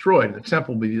be destroyed. The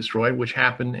temple would be destroyed, which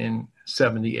happened in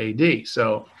 70 AD.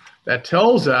 So that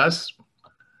tells us,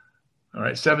 all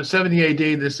right, 70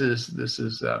 AD, this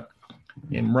is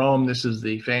in Rome, this is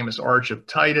the famous Arch of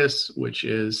Titus, which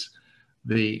is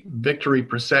the victory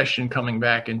procession coming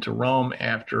back into Rome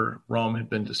after Rome had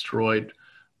been destroyed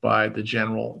by the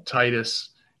general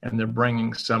Titus, and they're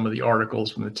bringing some of the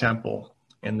articles from the temple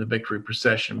and the victory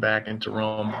procession back into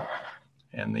Rome,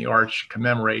 and the arch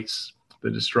commemorates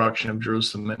the destruction of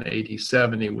Jerusalem in AD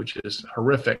 70, which is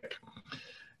horrific.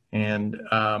 And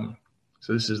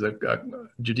so this is the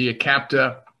Judea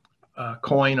Capta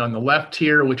coin on the left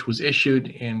here, which was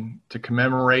issued to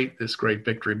commemorate this great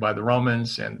victory by the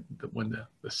Romans, and when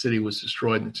the city was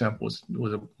destroyed and the temple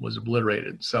was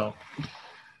obliterated. So,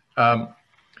 and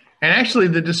actually,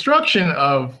 the destruction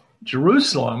of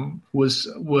Jerusalem was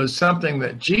something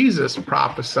that Jesus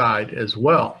prophesied as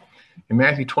well. In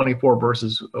Matthew 24,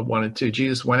 verses 1 and 2,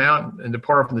 Jesus went out and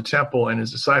departed from the temple, and his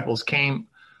disciples came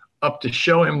up to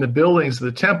show him the buildings of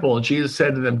the temple. And Jesus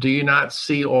said to them, "Do you not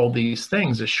see all these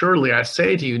things? Assuredly, I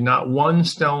say to you, not one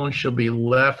stone shall be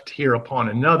left here upon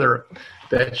another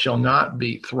that shall not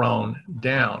be thrown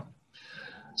down."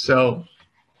 So,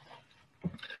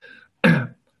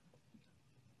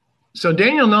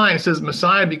 Daniel 9 says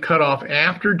Messiah be cut off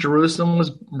after Jerusalem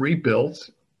was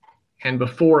rebuilt and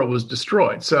before it was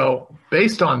destroyed. So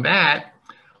based on that,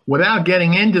 without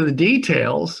getting into the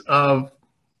details of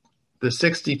the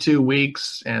 62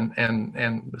 weeks and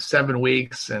the 7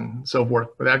 weeks and so forth,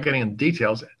 without getting into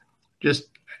details, just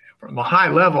from a high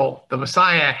level, the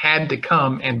Messiah had to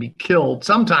come and be killed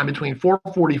sometime between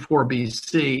 444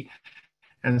 BC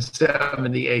and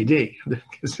 70 AD.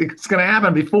 It's going to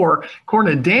happen before,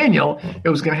 according to Daniel, it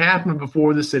was going to happen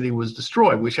before the city was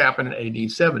destroyed, which happened in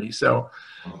AD 70. So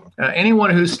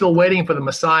anyone who's still waiting for the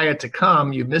Messiah to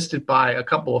come, you've missed it by a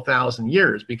couple of thousand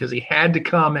years, because he had to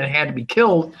come and had to be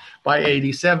killed by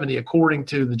AD 70, according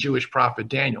to the Jewish prophet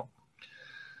Daniel.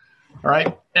 All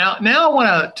right. Now I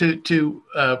want to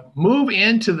move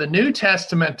into the New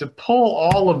Testament to pull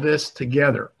all of this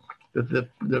together. The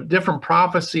different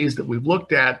prophecies that we've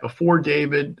looked at before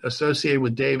David, associated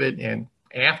with David, and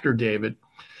after David.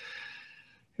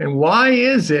 And why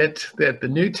is it that the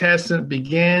New Testament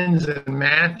begins in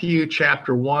Matthew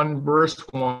chapter 1, verse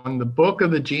 1, the book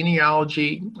of the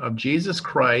genealogy of Jesus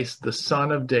Christ, the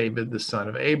son of David, the son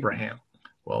of Abraham?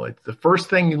 Well, it's the first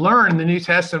thing you learn in the New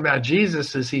Testament about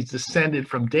Jesus is he's descended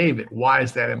from David. Why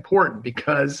is that important?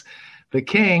 Because the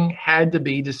king had to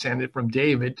be descended from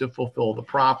David to fulfill the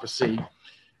prophecy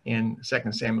in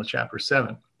 2 Samuel chapter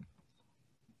 7.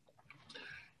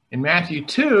 In Matthew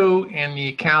 2, in the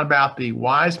account about the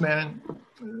wise men,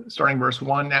 starting verse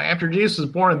 1, now after Jesus was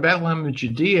born in Bethlehem of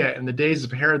Judea in the days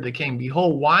of Herod the king,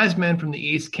 behold, wise men from the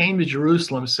east came to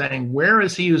Jerusalem, saying, where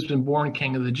is he who has been born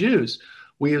king of the Jews?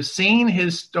 We have seen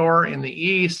his star in the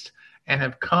east and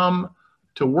have come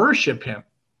to worship him.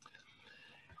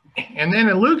 And then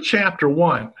in Luke chapter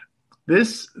 1,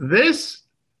 this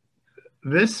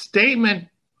statement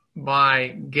by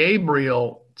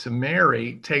Gabriel to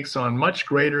Mary takes on much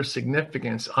greater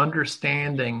significance,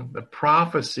 understanding the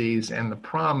prophecies and the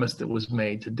promise that was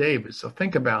made to David. So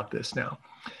think about this now.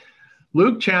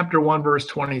 Luke chapter 1, verse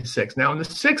 26. Now in the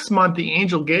 6th month, the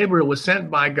angel Gabriel was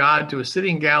sent by God to a city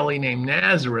in Galilee named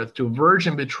Nazareth, to a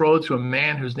virgin betrothed to a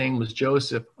man whose name was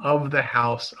Joseph, of the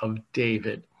house of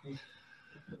David.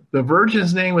 The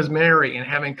virgin's name was Mary, and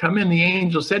having come in, the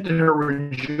angel said to her,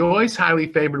 rejoice, highly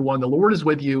favored one, the Lord is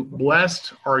with you.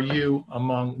 Blessed are you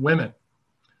among women.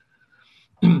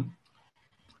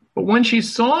 But when she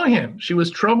saw him, she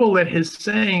was troubled at his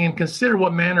saying, and considered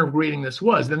what manner of greeting this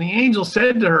was. Then the angel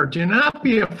said to her, do not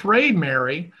be afraid,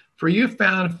 Mary, for you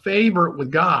found favor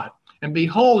with God. And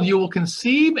behold, you will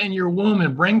conceive in your womb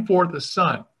and bring forth a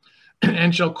son,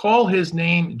 and shall call his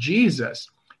name Jesus.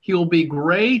 He will be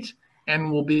great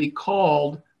and will be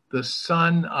called the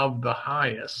Son of the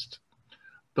Highest.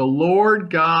 The Lord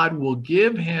God will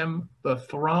give him the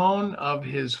throne of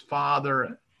his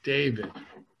father David.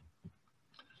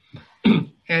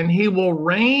 and he will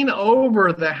reign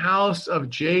over the house of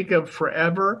Jacob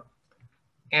forever,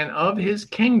 and of his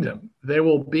kingdom there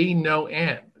will be no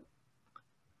end.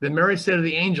 Then Mary said to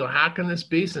the angel, how can this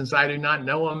be, since I do not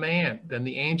know a man? Then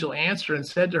the angel answered and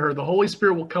said to her, the Holy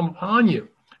Spirit will come upon you,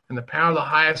 and the power of the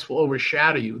highest will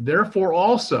overshadow you. Therefore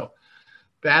also,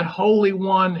 that Holy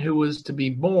One who is to be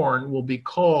born will be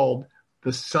called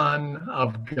the Son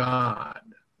of God.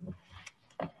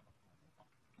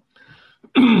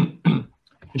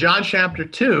 John chapter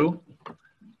 2,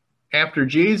 after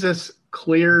Jesus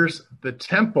clears the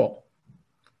temple,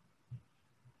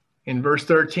 in verse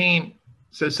 13,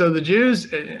 says, so the Jews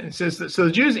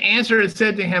answered and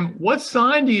said to him, what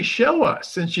sign do you show us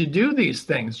since you do these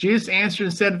things? Jesus answered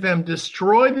and said to them,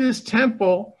 destroy this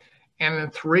temple, and in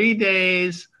 3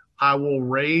 days I will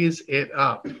raise it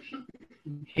up.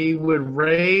 He would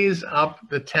raise up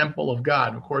the temple of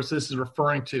God. Of course, this is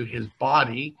referring to his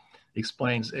body,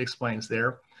 explains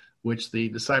there, which the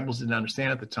disciples didn't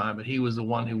understand at the time, but he was the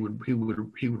one who would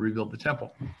rebuild the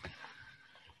temple.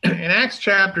 In Acts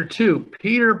chapter 2,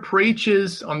 Peter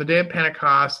preaches on the day of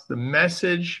Pentecost the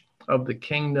message of the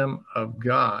kingdom of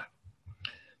God.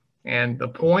 And the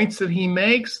points that he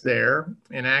makes there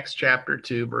in Acts chapter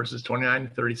 2, verses 29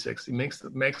 to 36, he makes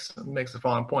the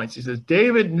following points. He says,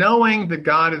 David, knowing that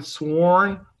God had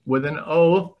sworn with an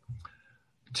oath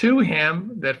to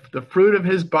him that the fruit of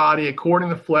his body, according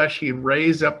to the flesh, he'd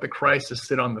raise up the Christ to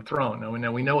sit on the throne.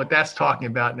 Now we know what that's talking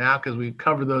about now because we've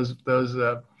covered those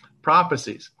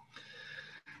prophecies.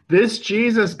 This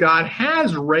Jesus God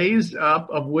has raised up,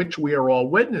 of which we are all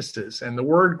witnesses. And the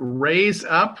word raise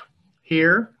up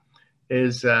here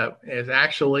is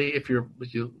actually, if you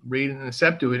read in the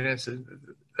Septuagint,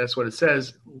 that's what it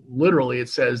says. Literally, it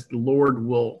says the Lord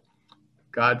will,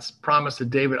 God's promise to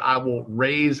David, I will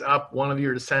raise up one of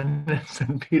your descendants.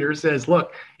 And Peter says,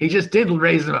 look, he just did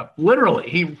raise him up.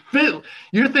 Literally,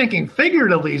 you're thinking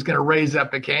figuratively he's going to raise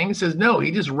up a king. He says, no,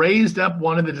 he just raised up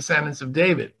one of the descendants of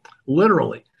David,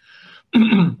 literally.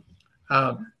 The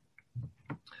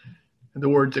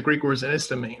Greek word is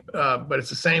anistemi, but it's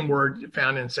the same word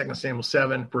found in 2 Samuel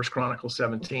 7, 1 Chronicles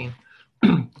 17.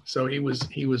 So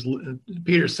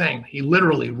Peter's saying he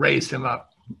literally raised him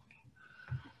up.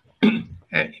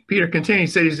 And Peter continues,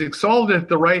 he said, he's exalted at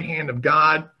the right hand of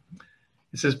God.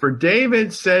 It says, for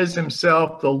David says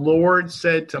himself, the Lord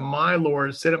said to my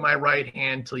Lord, sit at my right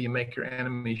hand till you make your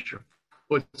enemies your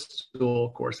footstool.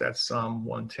 Of course, that's Psalm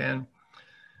 110.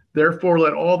 Therefore,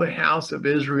 let all the house of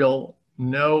Israel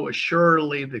know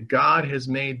assuredly that God has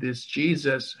made this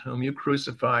Jesus, whom you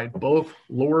crucified, both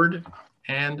Lord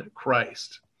and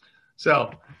Christ.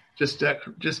 So,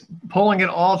 just pulling it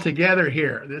all together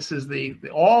here. This is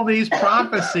all these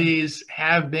prophecies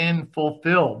have been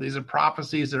fulfilled. These are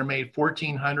prophecies that are made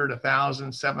 1,400,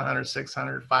 1,000, 700,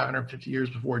 600, 550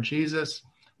 years before Jesus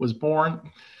was born.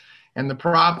 And the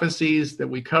prophecies that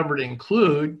we covered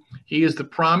include, he is the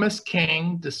promised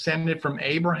king descended from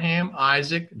Abraham,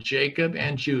 Isaac, Jacob,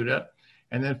 and Judah,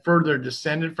 and then further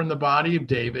descended from the body of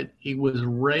David. He was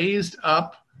raised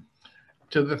up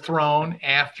to the throne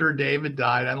after David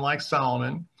died, unlike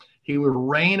Solomon. He would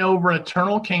reign over an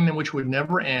eternal kingdom which would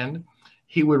never end.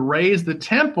 He would raise the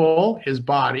temple, his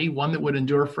body, one that would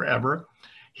endure forever.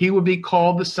 He would be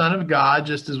called the Son of God,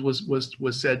 just as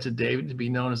was said to David, to be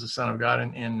known as the Son of God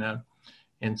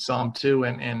in Psalm 2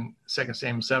 and 2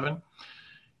 Samuel 7.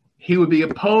 He would be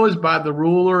opposed by the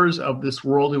rulers of this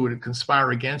world who would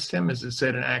conspire against him, as it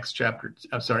said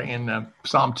in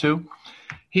Psalm 2.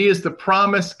 He is the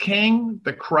promised king,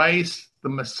 the Christ, the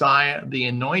Messiah, the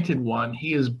anointed one.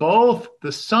 He is both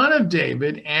the Son of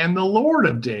David and the Lord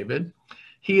of David.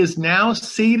 He is now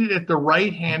seated at the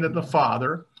right hand of the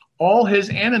Father. All his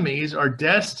enemies are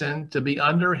destined to be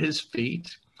under his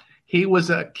feet. He was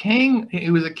a king. He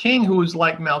was a king who was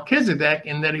like Melchizedek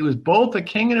in that he was both a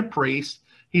king and a priest.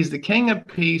 He's the king of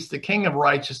peace, the king of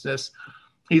righteousness.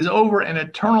 He's over an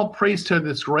eternal priesthood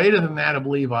that's greater than that of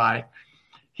Levi.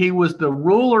 He was the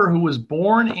ruler who was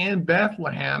born in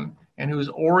Bethlehem and whose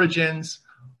origins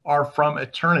are from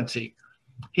eternity.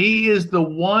 He is the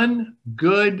one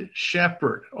good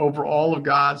shepherd over all of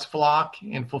God's flock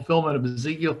in fulfillment of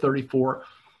Ezekiel 34.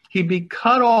 He'd be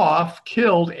cut off,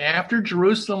 killed after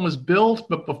Jerusalem was built,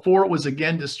 but before it was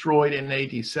again destroyed in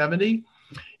AD 70.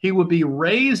 He would be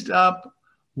raised up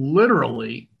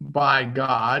literally by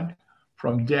God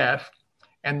from death,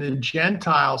 and the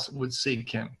Gentiles would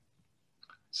seek him.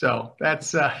 So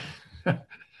that's the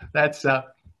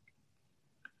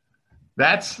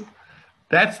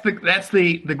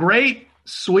great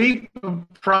sweep of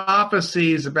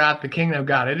prophecies about the kingdom of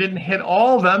God. I didn't hit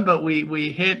all of them, but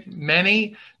we hit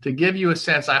many to give you a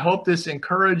sense. I hope this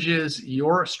strengthens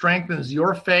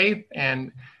your faith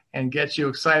and gets you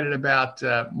excited about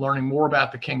learning more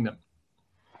about the kingdom.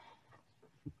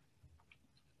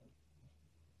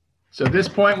 So at this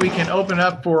point, we can open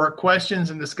up for questions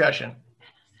and discussion.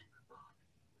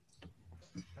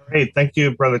 Great. Thank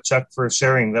you, Brother Chuck, for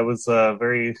sharing. That was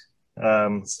very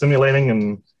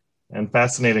stimulating and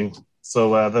fascinating.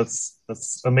 So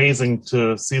that's amazing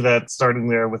to see that starting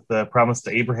there with the promise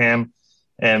to Abraham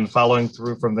and following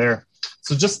through from there.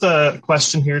 So just a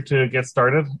question here to get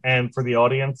started. And for the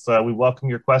audience, we welcome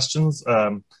your questions.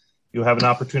 You have an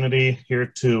opportunity here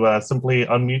to simply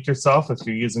unmute yourself if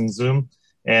you're using Zoom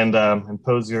and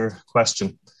pose your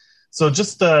question. So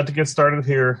just to get started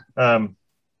here,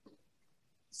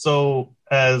 so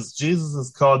as Jesus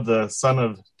is called the son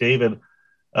of David,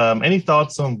 any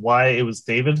thoughts on why it was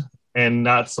David and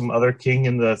not some other king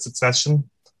in the succession?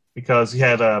 Because he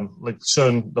had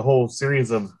shown the whole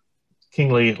series of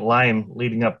kingly line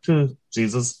leading up to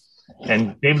Jesus,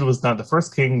 and David was not the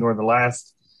first king nor the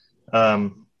last.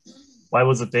 Why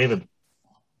was it David?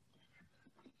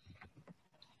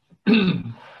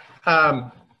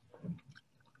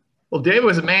 Well, David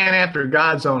was a man after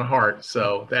God's own heart,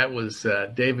 so that was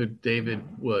David. David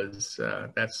was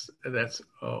that's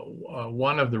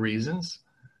one of the reasons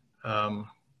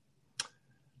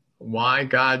why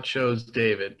God chose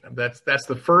David. That's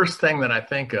the first thing that I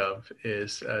think of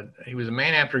is he was a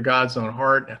man after God's own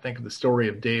heart. I think of the story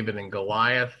of David and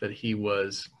Goliath, that he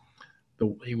was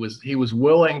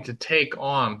willing to take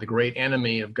on the great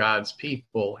enemy of God's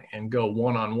people and go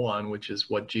one-on-one, which is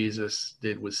what Jesus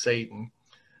did with Satan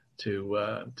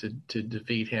to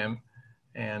defeat him.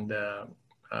 And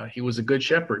he was a good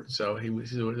shepherd. So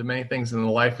there were many things in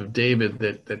the life of David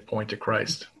that point to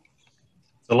Christ.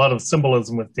 A lot of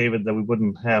symbolism with David that we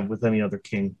wouldn't have with any other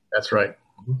king. That's right.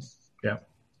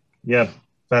 Yeah.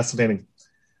 Fascinating.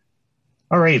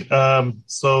 All right.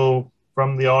 So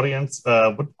from the audience,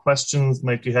 what questions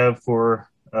might you have for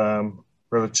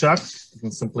Brother Chuck? You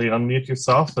can simply unmute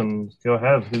yourself and go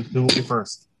ahead. Who will be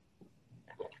first?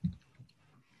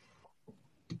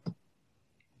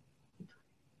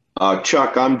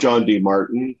 Chuck, I'm John D.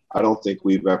 Martin. I don't think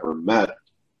we've ever met.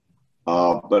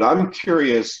 But I'm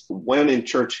curious, when in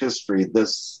church history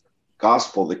this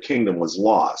gospel, the kingdom, was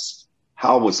lost?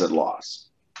 How was it lost?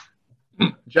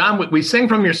 John, we sing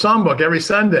from your songbook every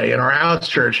Sunday in our house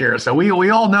church here, so we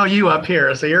all know you up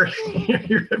here. So you're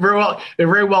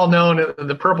very well known,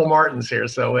 the Purple Martins here.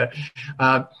 So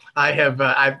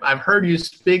I've heard you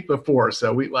speak before.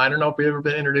 So I don't know if we've ever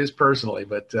been introduced personally,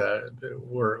 but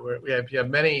we have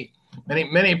many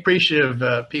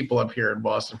appreciative people up here in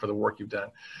Boston for the work you've done.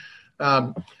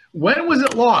 When was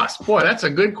it lost? Boy, that's a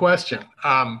good question.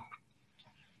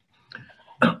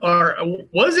 Or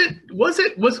was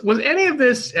any of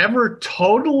this ever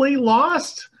totally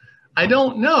lost? I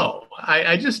don't know.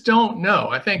 I just don't know.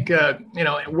 I think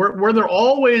were there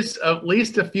always at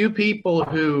least a few people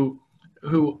who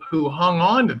hung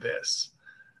on to this?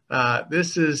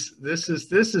 That's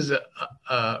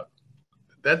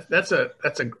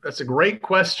a great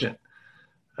question.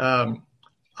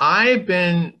 I've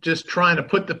been just trying to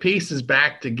put the pieces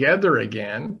back together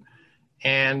again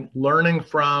and learning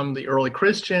from the early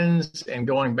Christians and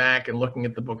going back and looking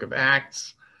at the book of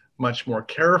Acts much more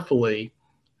carefully.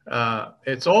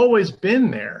 It's always been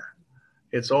there.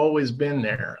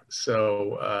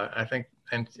 So I think,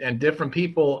 and different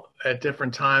people at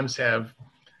different times have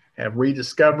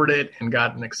rediscovered it and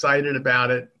gotten excited about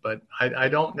it. But I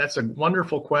don't, that's a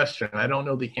wonderful question. I don't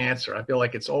know the answer. I feel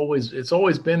like it's always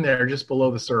been there, just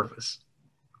below the surface.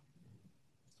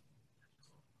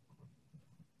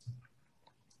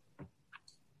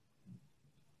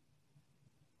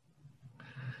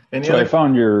 So I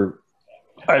found your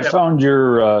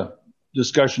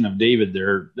discussion of David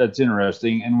there. That's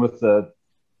interesting. And with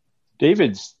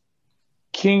David's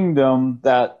kingdom,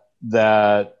 that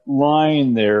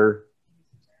line there,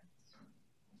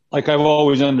 like I've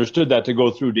always understood that to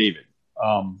go through David,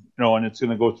 and it's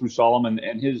going to go through Solomon,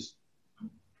 and his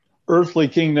earthly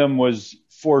kingdom was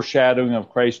foreshadowing of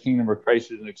Christ's kingdom, or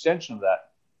Christ is an extension of that.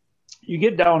 You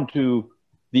get down to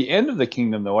the end of the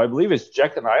kingdom, though. I believe it's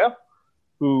Jeconiah,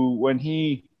 who, when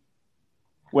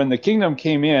the kingdom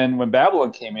came in, when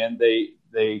Babylon came in,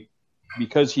 they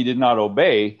because he did not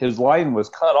obey, his line was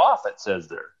cut off, it says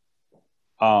there.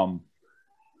 And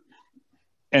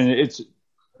it's,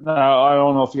 I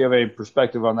don't know if you have any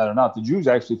perspective on that or not. The Jews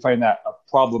actually find that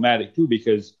problematic too,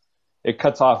 because it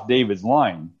cuts off David's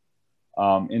line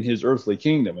in his earthly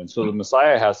kingdom. And so the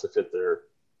Messiah has to fit there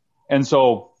And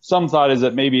so some thought is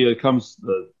that maybe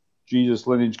the Jesus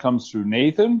lineage comes through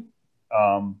Nathan.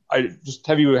 Do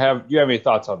you have any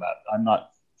thoughts on that? I'm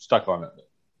not stuck on it.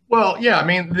 Well, yeah, I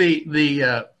mean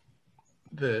the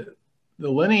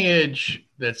lineage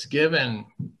that's given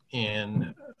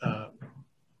in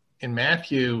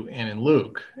Matthew and in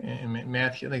Luke. In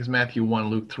Matthew, I think it's Matthew 1,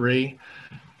 Luke 3.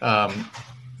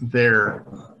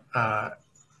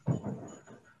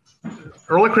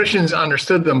 Early Christians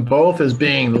understood them both as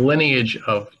being the lineage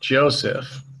of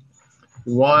Joseph,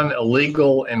 one a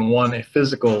legal and one a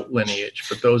physical lineage,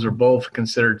 but those are both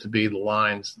considered to be the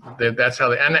lines. That's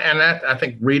how and that, I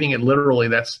think, reading it literally,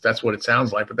 that's what it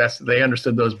sounds like. But they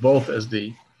understood those both as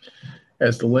the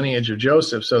lineage of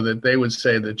Joseph, so that they would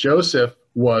say that Joseph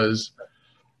was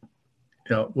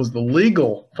the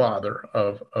legal father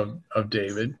of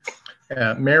David.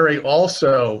 Mary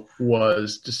also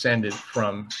was descended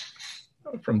from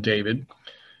David,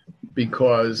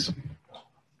 because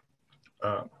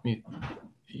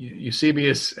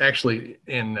Eusebius actually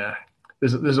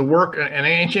there's a work, an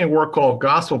ancient work called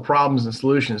Gospel Problems and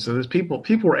Solutions. So there's people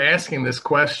were asking this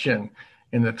question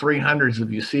in the 300s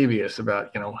of Eusebius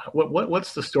about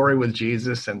what's the story with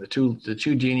Jesus and the two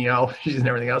genealogies and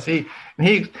everything else. He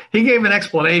gave an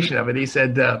explanation of it. He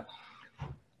said they're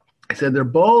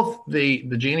both the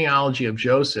genealogy of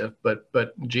Joseph, but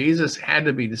Jesus had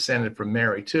to be descended from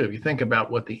Mary too. If you think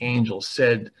about what the angel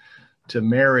said to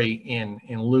Mary in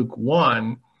Luke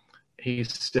 1, he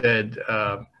said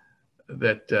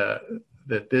that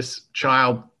this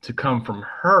child to come from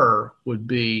her would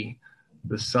be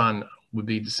descended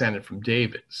from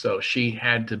David. So she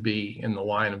had to be in the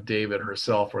line of David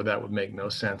herself, or that would make no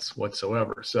sense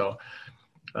whatsoever. So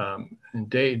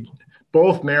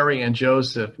both Mary and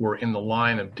Joseph were in the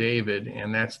line of David,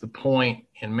 and that's the point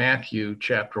in Matthew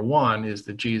chapter 1, is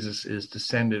that Jesus is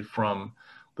descended from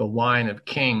the line of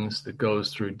kings that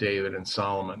goes through David and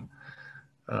Solomon.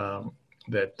 He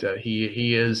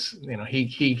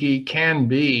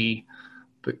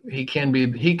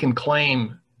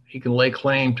can lay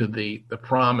claim to the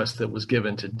promise that was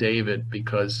given to David,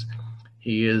 because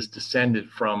he is descended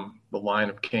from the line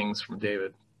of kings from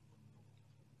David.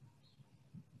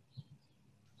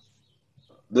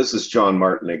 This is John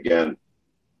Martin again.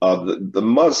 The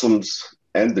Muslims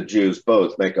and the Jews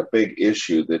both make a big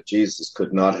issue that Jesus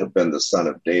could not have been the son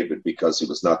of David because he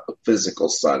was not the physical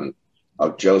son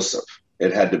of Joseph.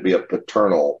 It had to be a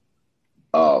paternal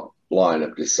line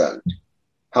of descent.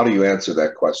 How do you answer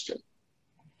that question?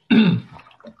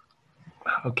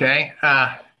 Okay.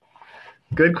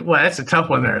 Good. Well, that's a tough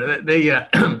one there.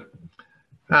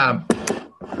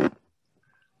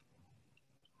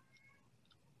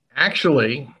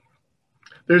 Actually,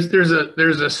 there's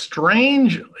a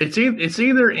strange. It's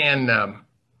either in the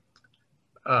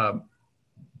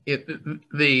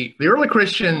early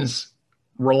Christians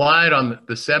relied on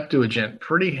the Septuagint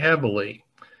pretty heavily,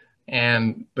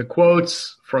 and the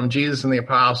quotes from Jesus and the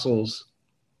apostles,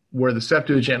 where the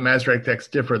Septuagint Masoretic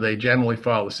texts differ, they generally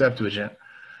follow the Septuagint.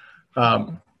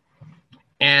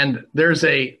 And there's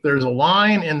a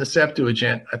line in the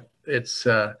Septuagint. It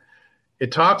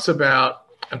talks about.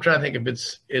 I'm trying to think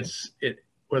if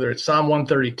whether it's Psalm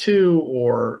 132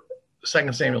 or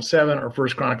 2 Samuel 7 or 1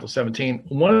 Chronicles 17.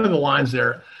 One of the lines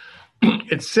there,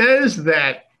 it says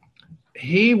that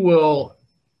he will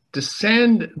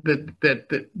descend.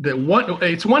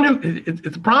 It's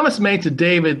a promise made to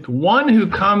David, one who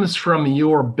comes from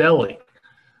your belly.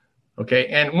 Okay,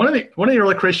 and one of the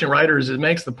early Christian writers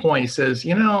makes the point. He says,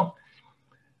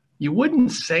 you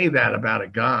wouldn't say that about a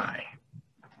guy.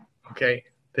 Okay.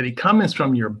 That he comes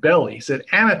from your belly. He said,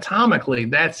 anatomically,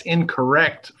 that's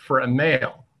incorrect for a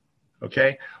male,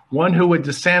 okay? One who would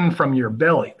descend from your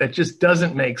belly. That just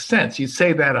doesn't make sense. You'd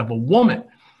say that of a woman.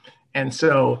 And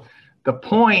so the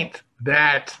point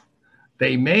that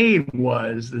they made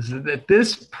was that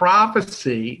this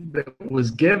prophecy that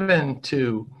was given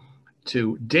to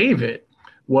David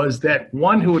was that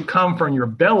one who would come from your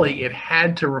belly, it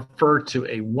had to refer to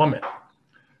a woman.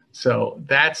 So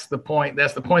that's the point.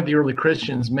 That's the point the early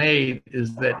Christians made,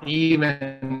 is that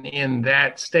even in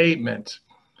that statement,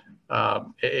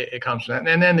 it comes from that.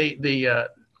 And then the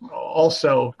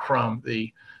also from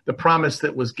the promise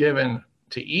that was given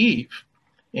to Eve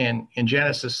in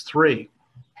Genesis 3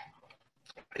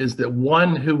 is that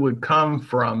one who would come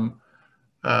from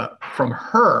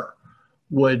her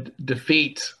would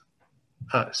defeat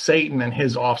Satan and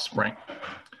his offspring.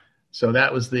 So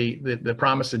that was the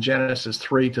promise of Genesis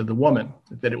 3 to the woman,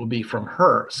 that it would be from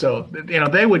her. So,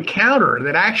 they would counter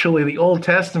that actually the Old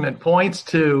Testament points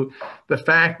to the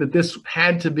fact that this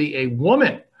had to be a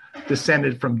woman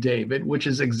descended from David, which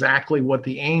is exactly what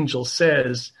the angel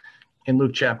says in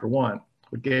Luke chapter 1,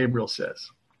 what Gabriel says.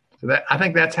 So I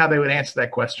think that's how they would answer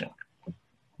that question.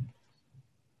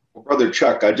 Well, Brother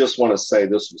Chuck, I just want to say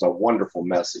this was a wonderful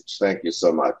message. Thank you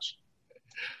so much.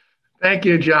 Thank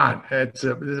you, John. It's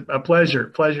a pleasure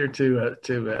to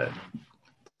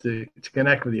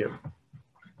connect with you.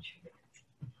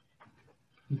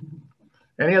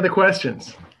 Any other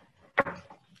questions?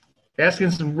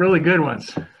 Asking some really good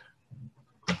ones.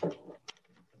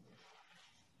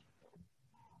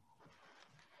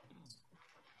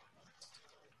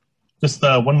 Just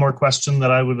one more question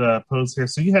that I would pose here.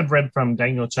 So you had read from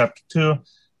Daniel chapter 2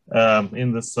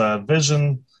 in this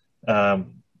vision.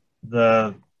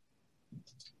 The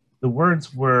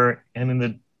words were, and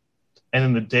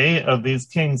in the day of these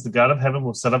kings, the God of heaven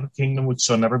will set up a kingdom which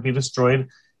shall never be destroyed,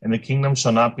 and the kingdom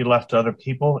shall not be left to other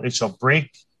people. It shall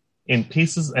break in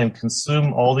pieces and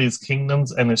consume all these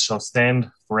kingdoms, and it shall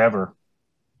stand forever.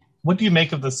 What do you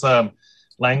make of this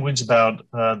language about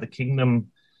the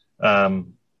kingdom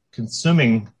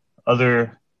consuming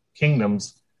other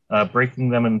kingdoms, breaking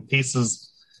them in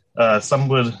pieces? Some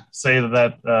would say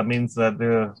that means that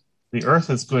the earth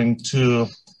is going to,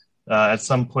 at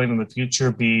some point in the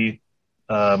future, be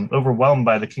overwhelmed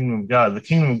by the kingdom of God. The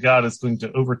kingdom of God is going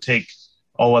to overtake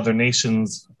all other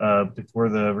nations before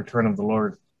the return of the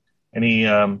Lord. Any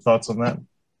thoughts on that?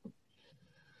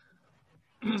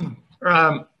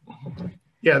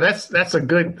 Yeah, that's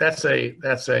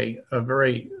a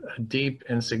very deep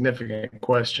and significant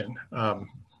question,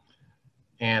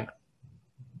 and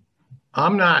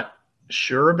I'm not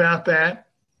sure about that.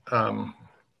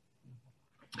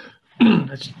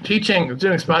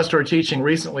 Doing expository teaching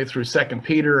recently through 2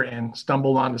 Peter and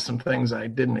stumbled onto some things I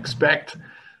didn't expect,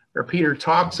 where Peter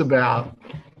talks about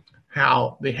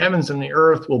how the heavens and the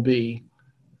earth will be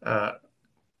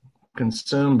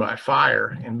consumed by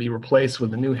fire and be replaced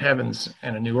with a new heavens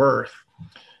and a new earth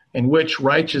in which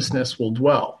righteousness will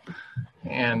dwell.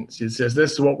 And he says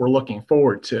this is what we're looking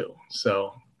forward to.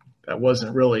 So that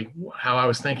wasn't really how I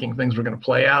was thinking things were going to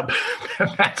play out.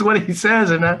 That's what he says,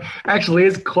 and that actually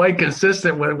is quite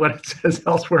consistent with what it says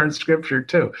elsewhere in Scripture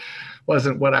too. It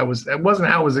wasn't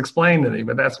how it was explained to me,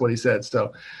 but that's what he said.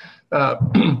 So,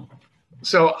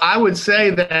 so I would say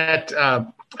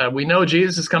that we know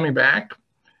Jesus is coming back,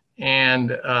 and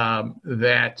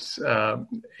that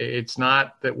it's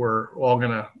not that we're all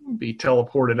going to be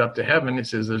teleported up to heaven. It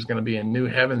says there's going to be a new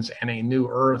heavens and a new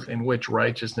earth in which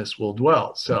righteousness will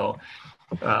dwell. So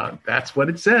that's what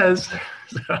it says.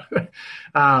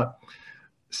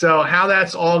 So how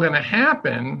that's all going to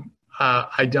happen,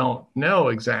 I don't know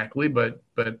exactly, but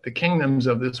the kingdoms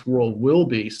of this world will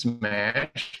be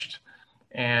smashed.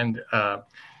 And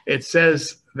it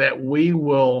says that we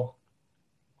will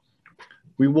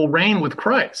reign with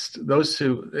Christ. Those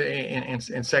who, in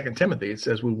 2 Timothy, it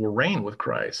says we will reign with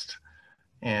Christ.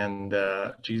 And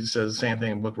Jesus says the same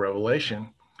thing in the book of Revelation.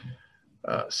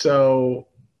 In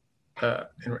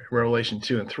Revelation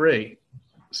 2 and 3.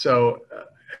 So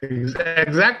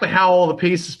exactly how all the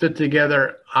pieces fit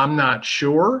together, I'm not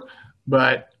sure.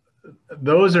 But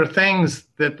those are things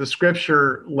that the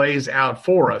Scripture lays out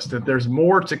for us, that there's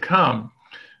more to come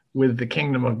with the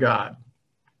kingdom of God,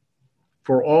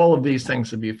 for all of these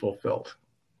things to be fulfilled.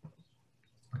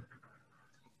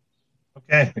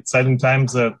 Okay, exciting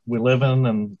times that we live in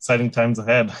and exciting times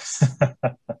ahead.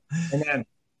 Amen.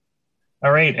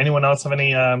 All right, anyone else have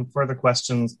any further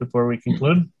questions before we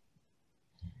conclude?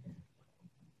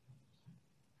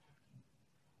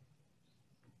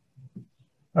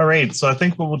 All right, so I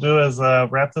think what we'll do is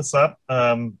wrap this up.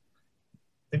 I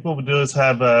think what we'll do is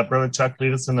have Brother Chuck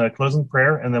lead us in a closing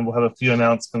prayer, and then we'll have a few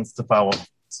announcements to follow.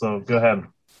 So go ahead.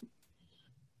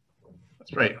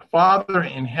 That's right. Father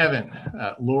in heaven,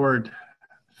 Lord,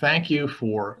 thank you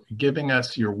for giving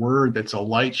us your word that's a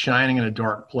light shining in a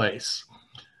dark place.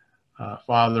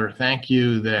 Father, thank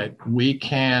you that we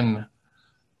can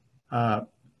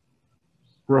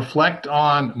reflect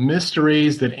on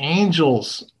mysteries that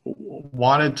angels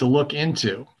wanted to look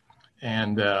into,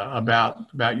 and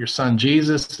about your son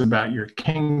Jesus, about your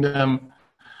kingdom,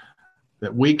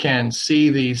 that we can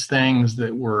see these things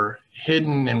that were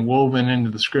hidden and woven into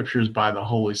the Scriptures by the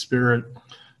Holy Spirit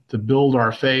to build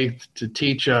our faith, to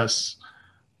teach us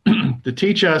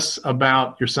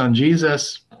about your son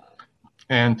Jesus,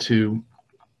 and to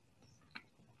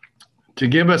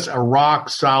give us a rock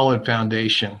solid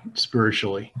foundation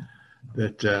spiritually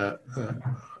that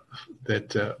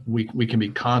we can be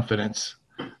confident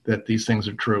that these things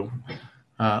are true.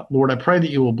 Lord, I pray that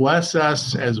you will bless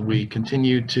us as we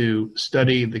continue to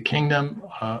study the kingdom.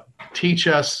 Teach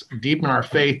us, deepen our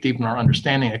faith, deepen our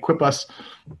understanding, equip us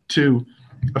to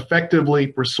effectively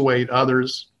persuade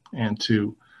others and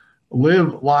to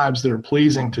live lives that are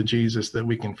pleasing to Jesus, that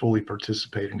we can fully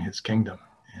participate in his kingdom.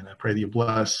 And I pray that you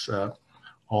bless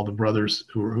all the brothers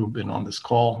who've been on this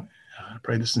call. I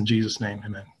pray this in Jesus' name.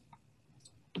 Amen.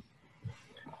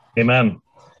 Amen.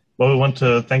 Well, we want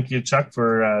to thank you, Chuck,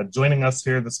 for joining us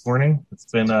here this morning. It's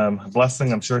been a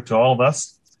blessing, I'm sure, to all of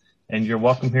us, and you're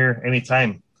welcome here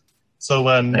anytime.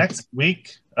 So next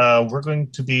week, we're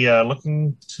going to be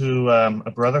looking to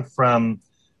a brother from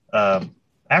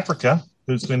Africa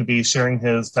who's going to be sharing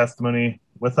his testimony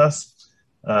with us,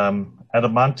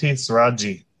 Adamanti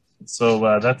Siraji.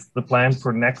 So that's the plan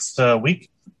for next week.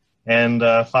 And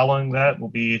following that, we'll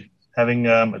be having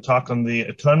a talk on the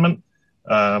atonement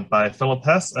by Philip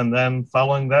Hess, and then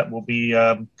following that, we'll be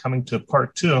coming to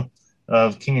part 2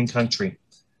 of King and Country.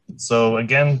 So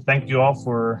again, thank you all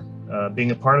for being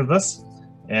a part of this,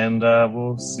 and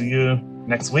we'll see you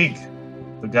next week.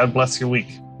 So God bless your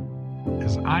week.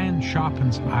 As iron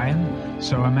sharpens iron,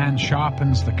 so a man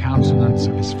sharpens the countenance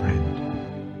of his friend.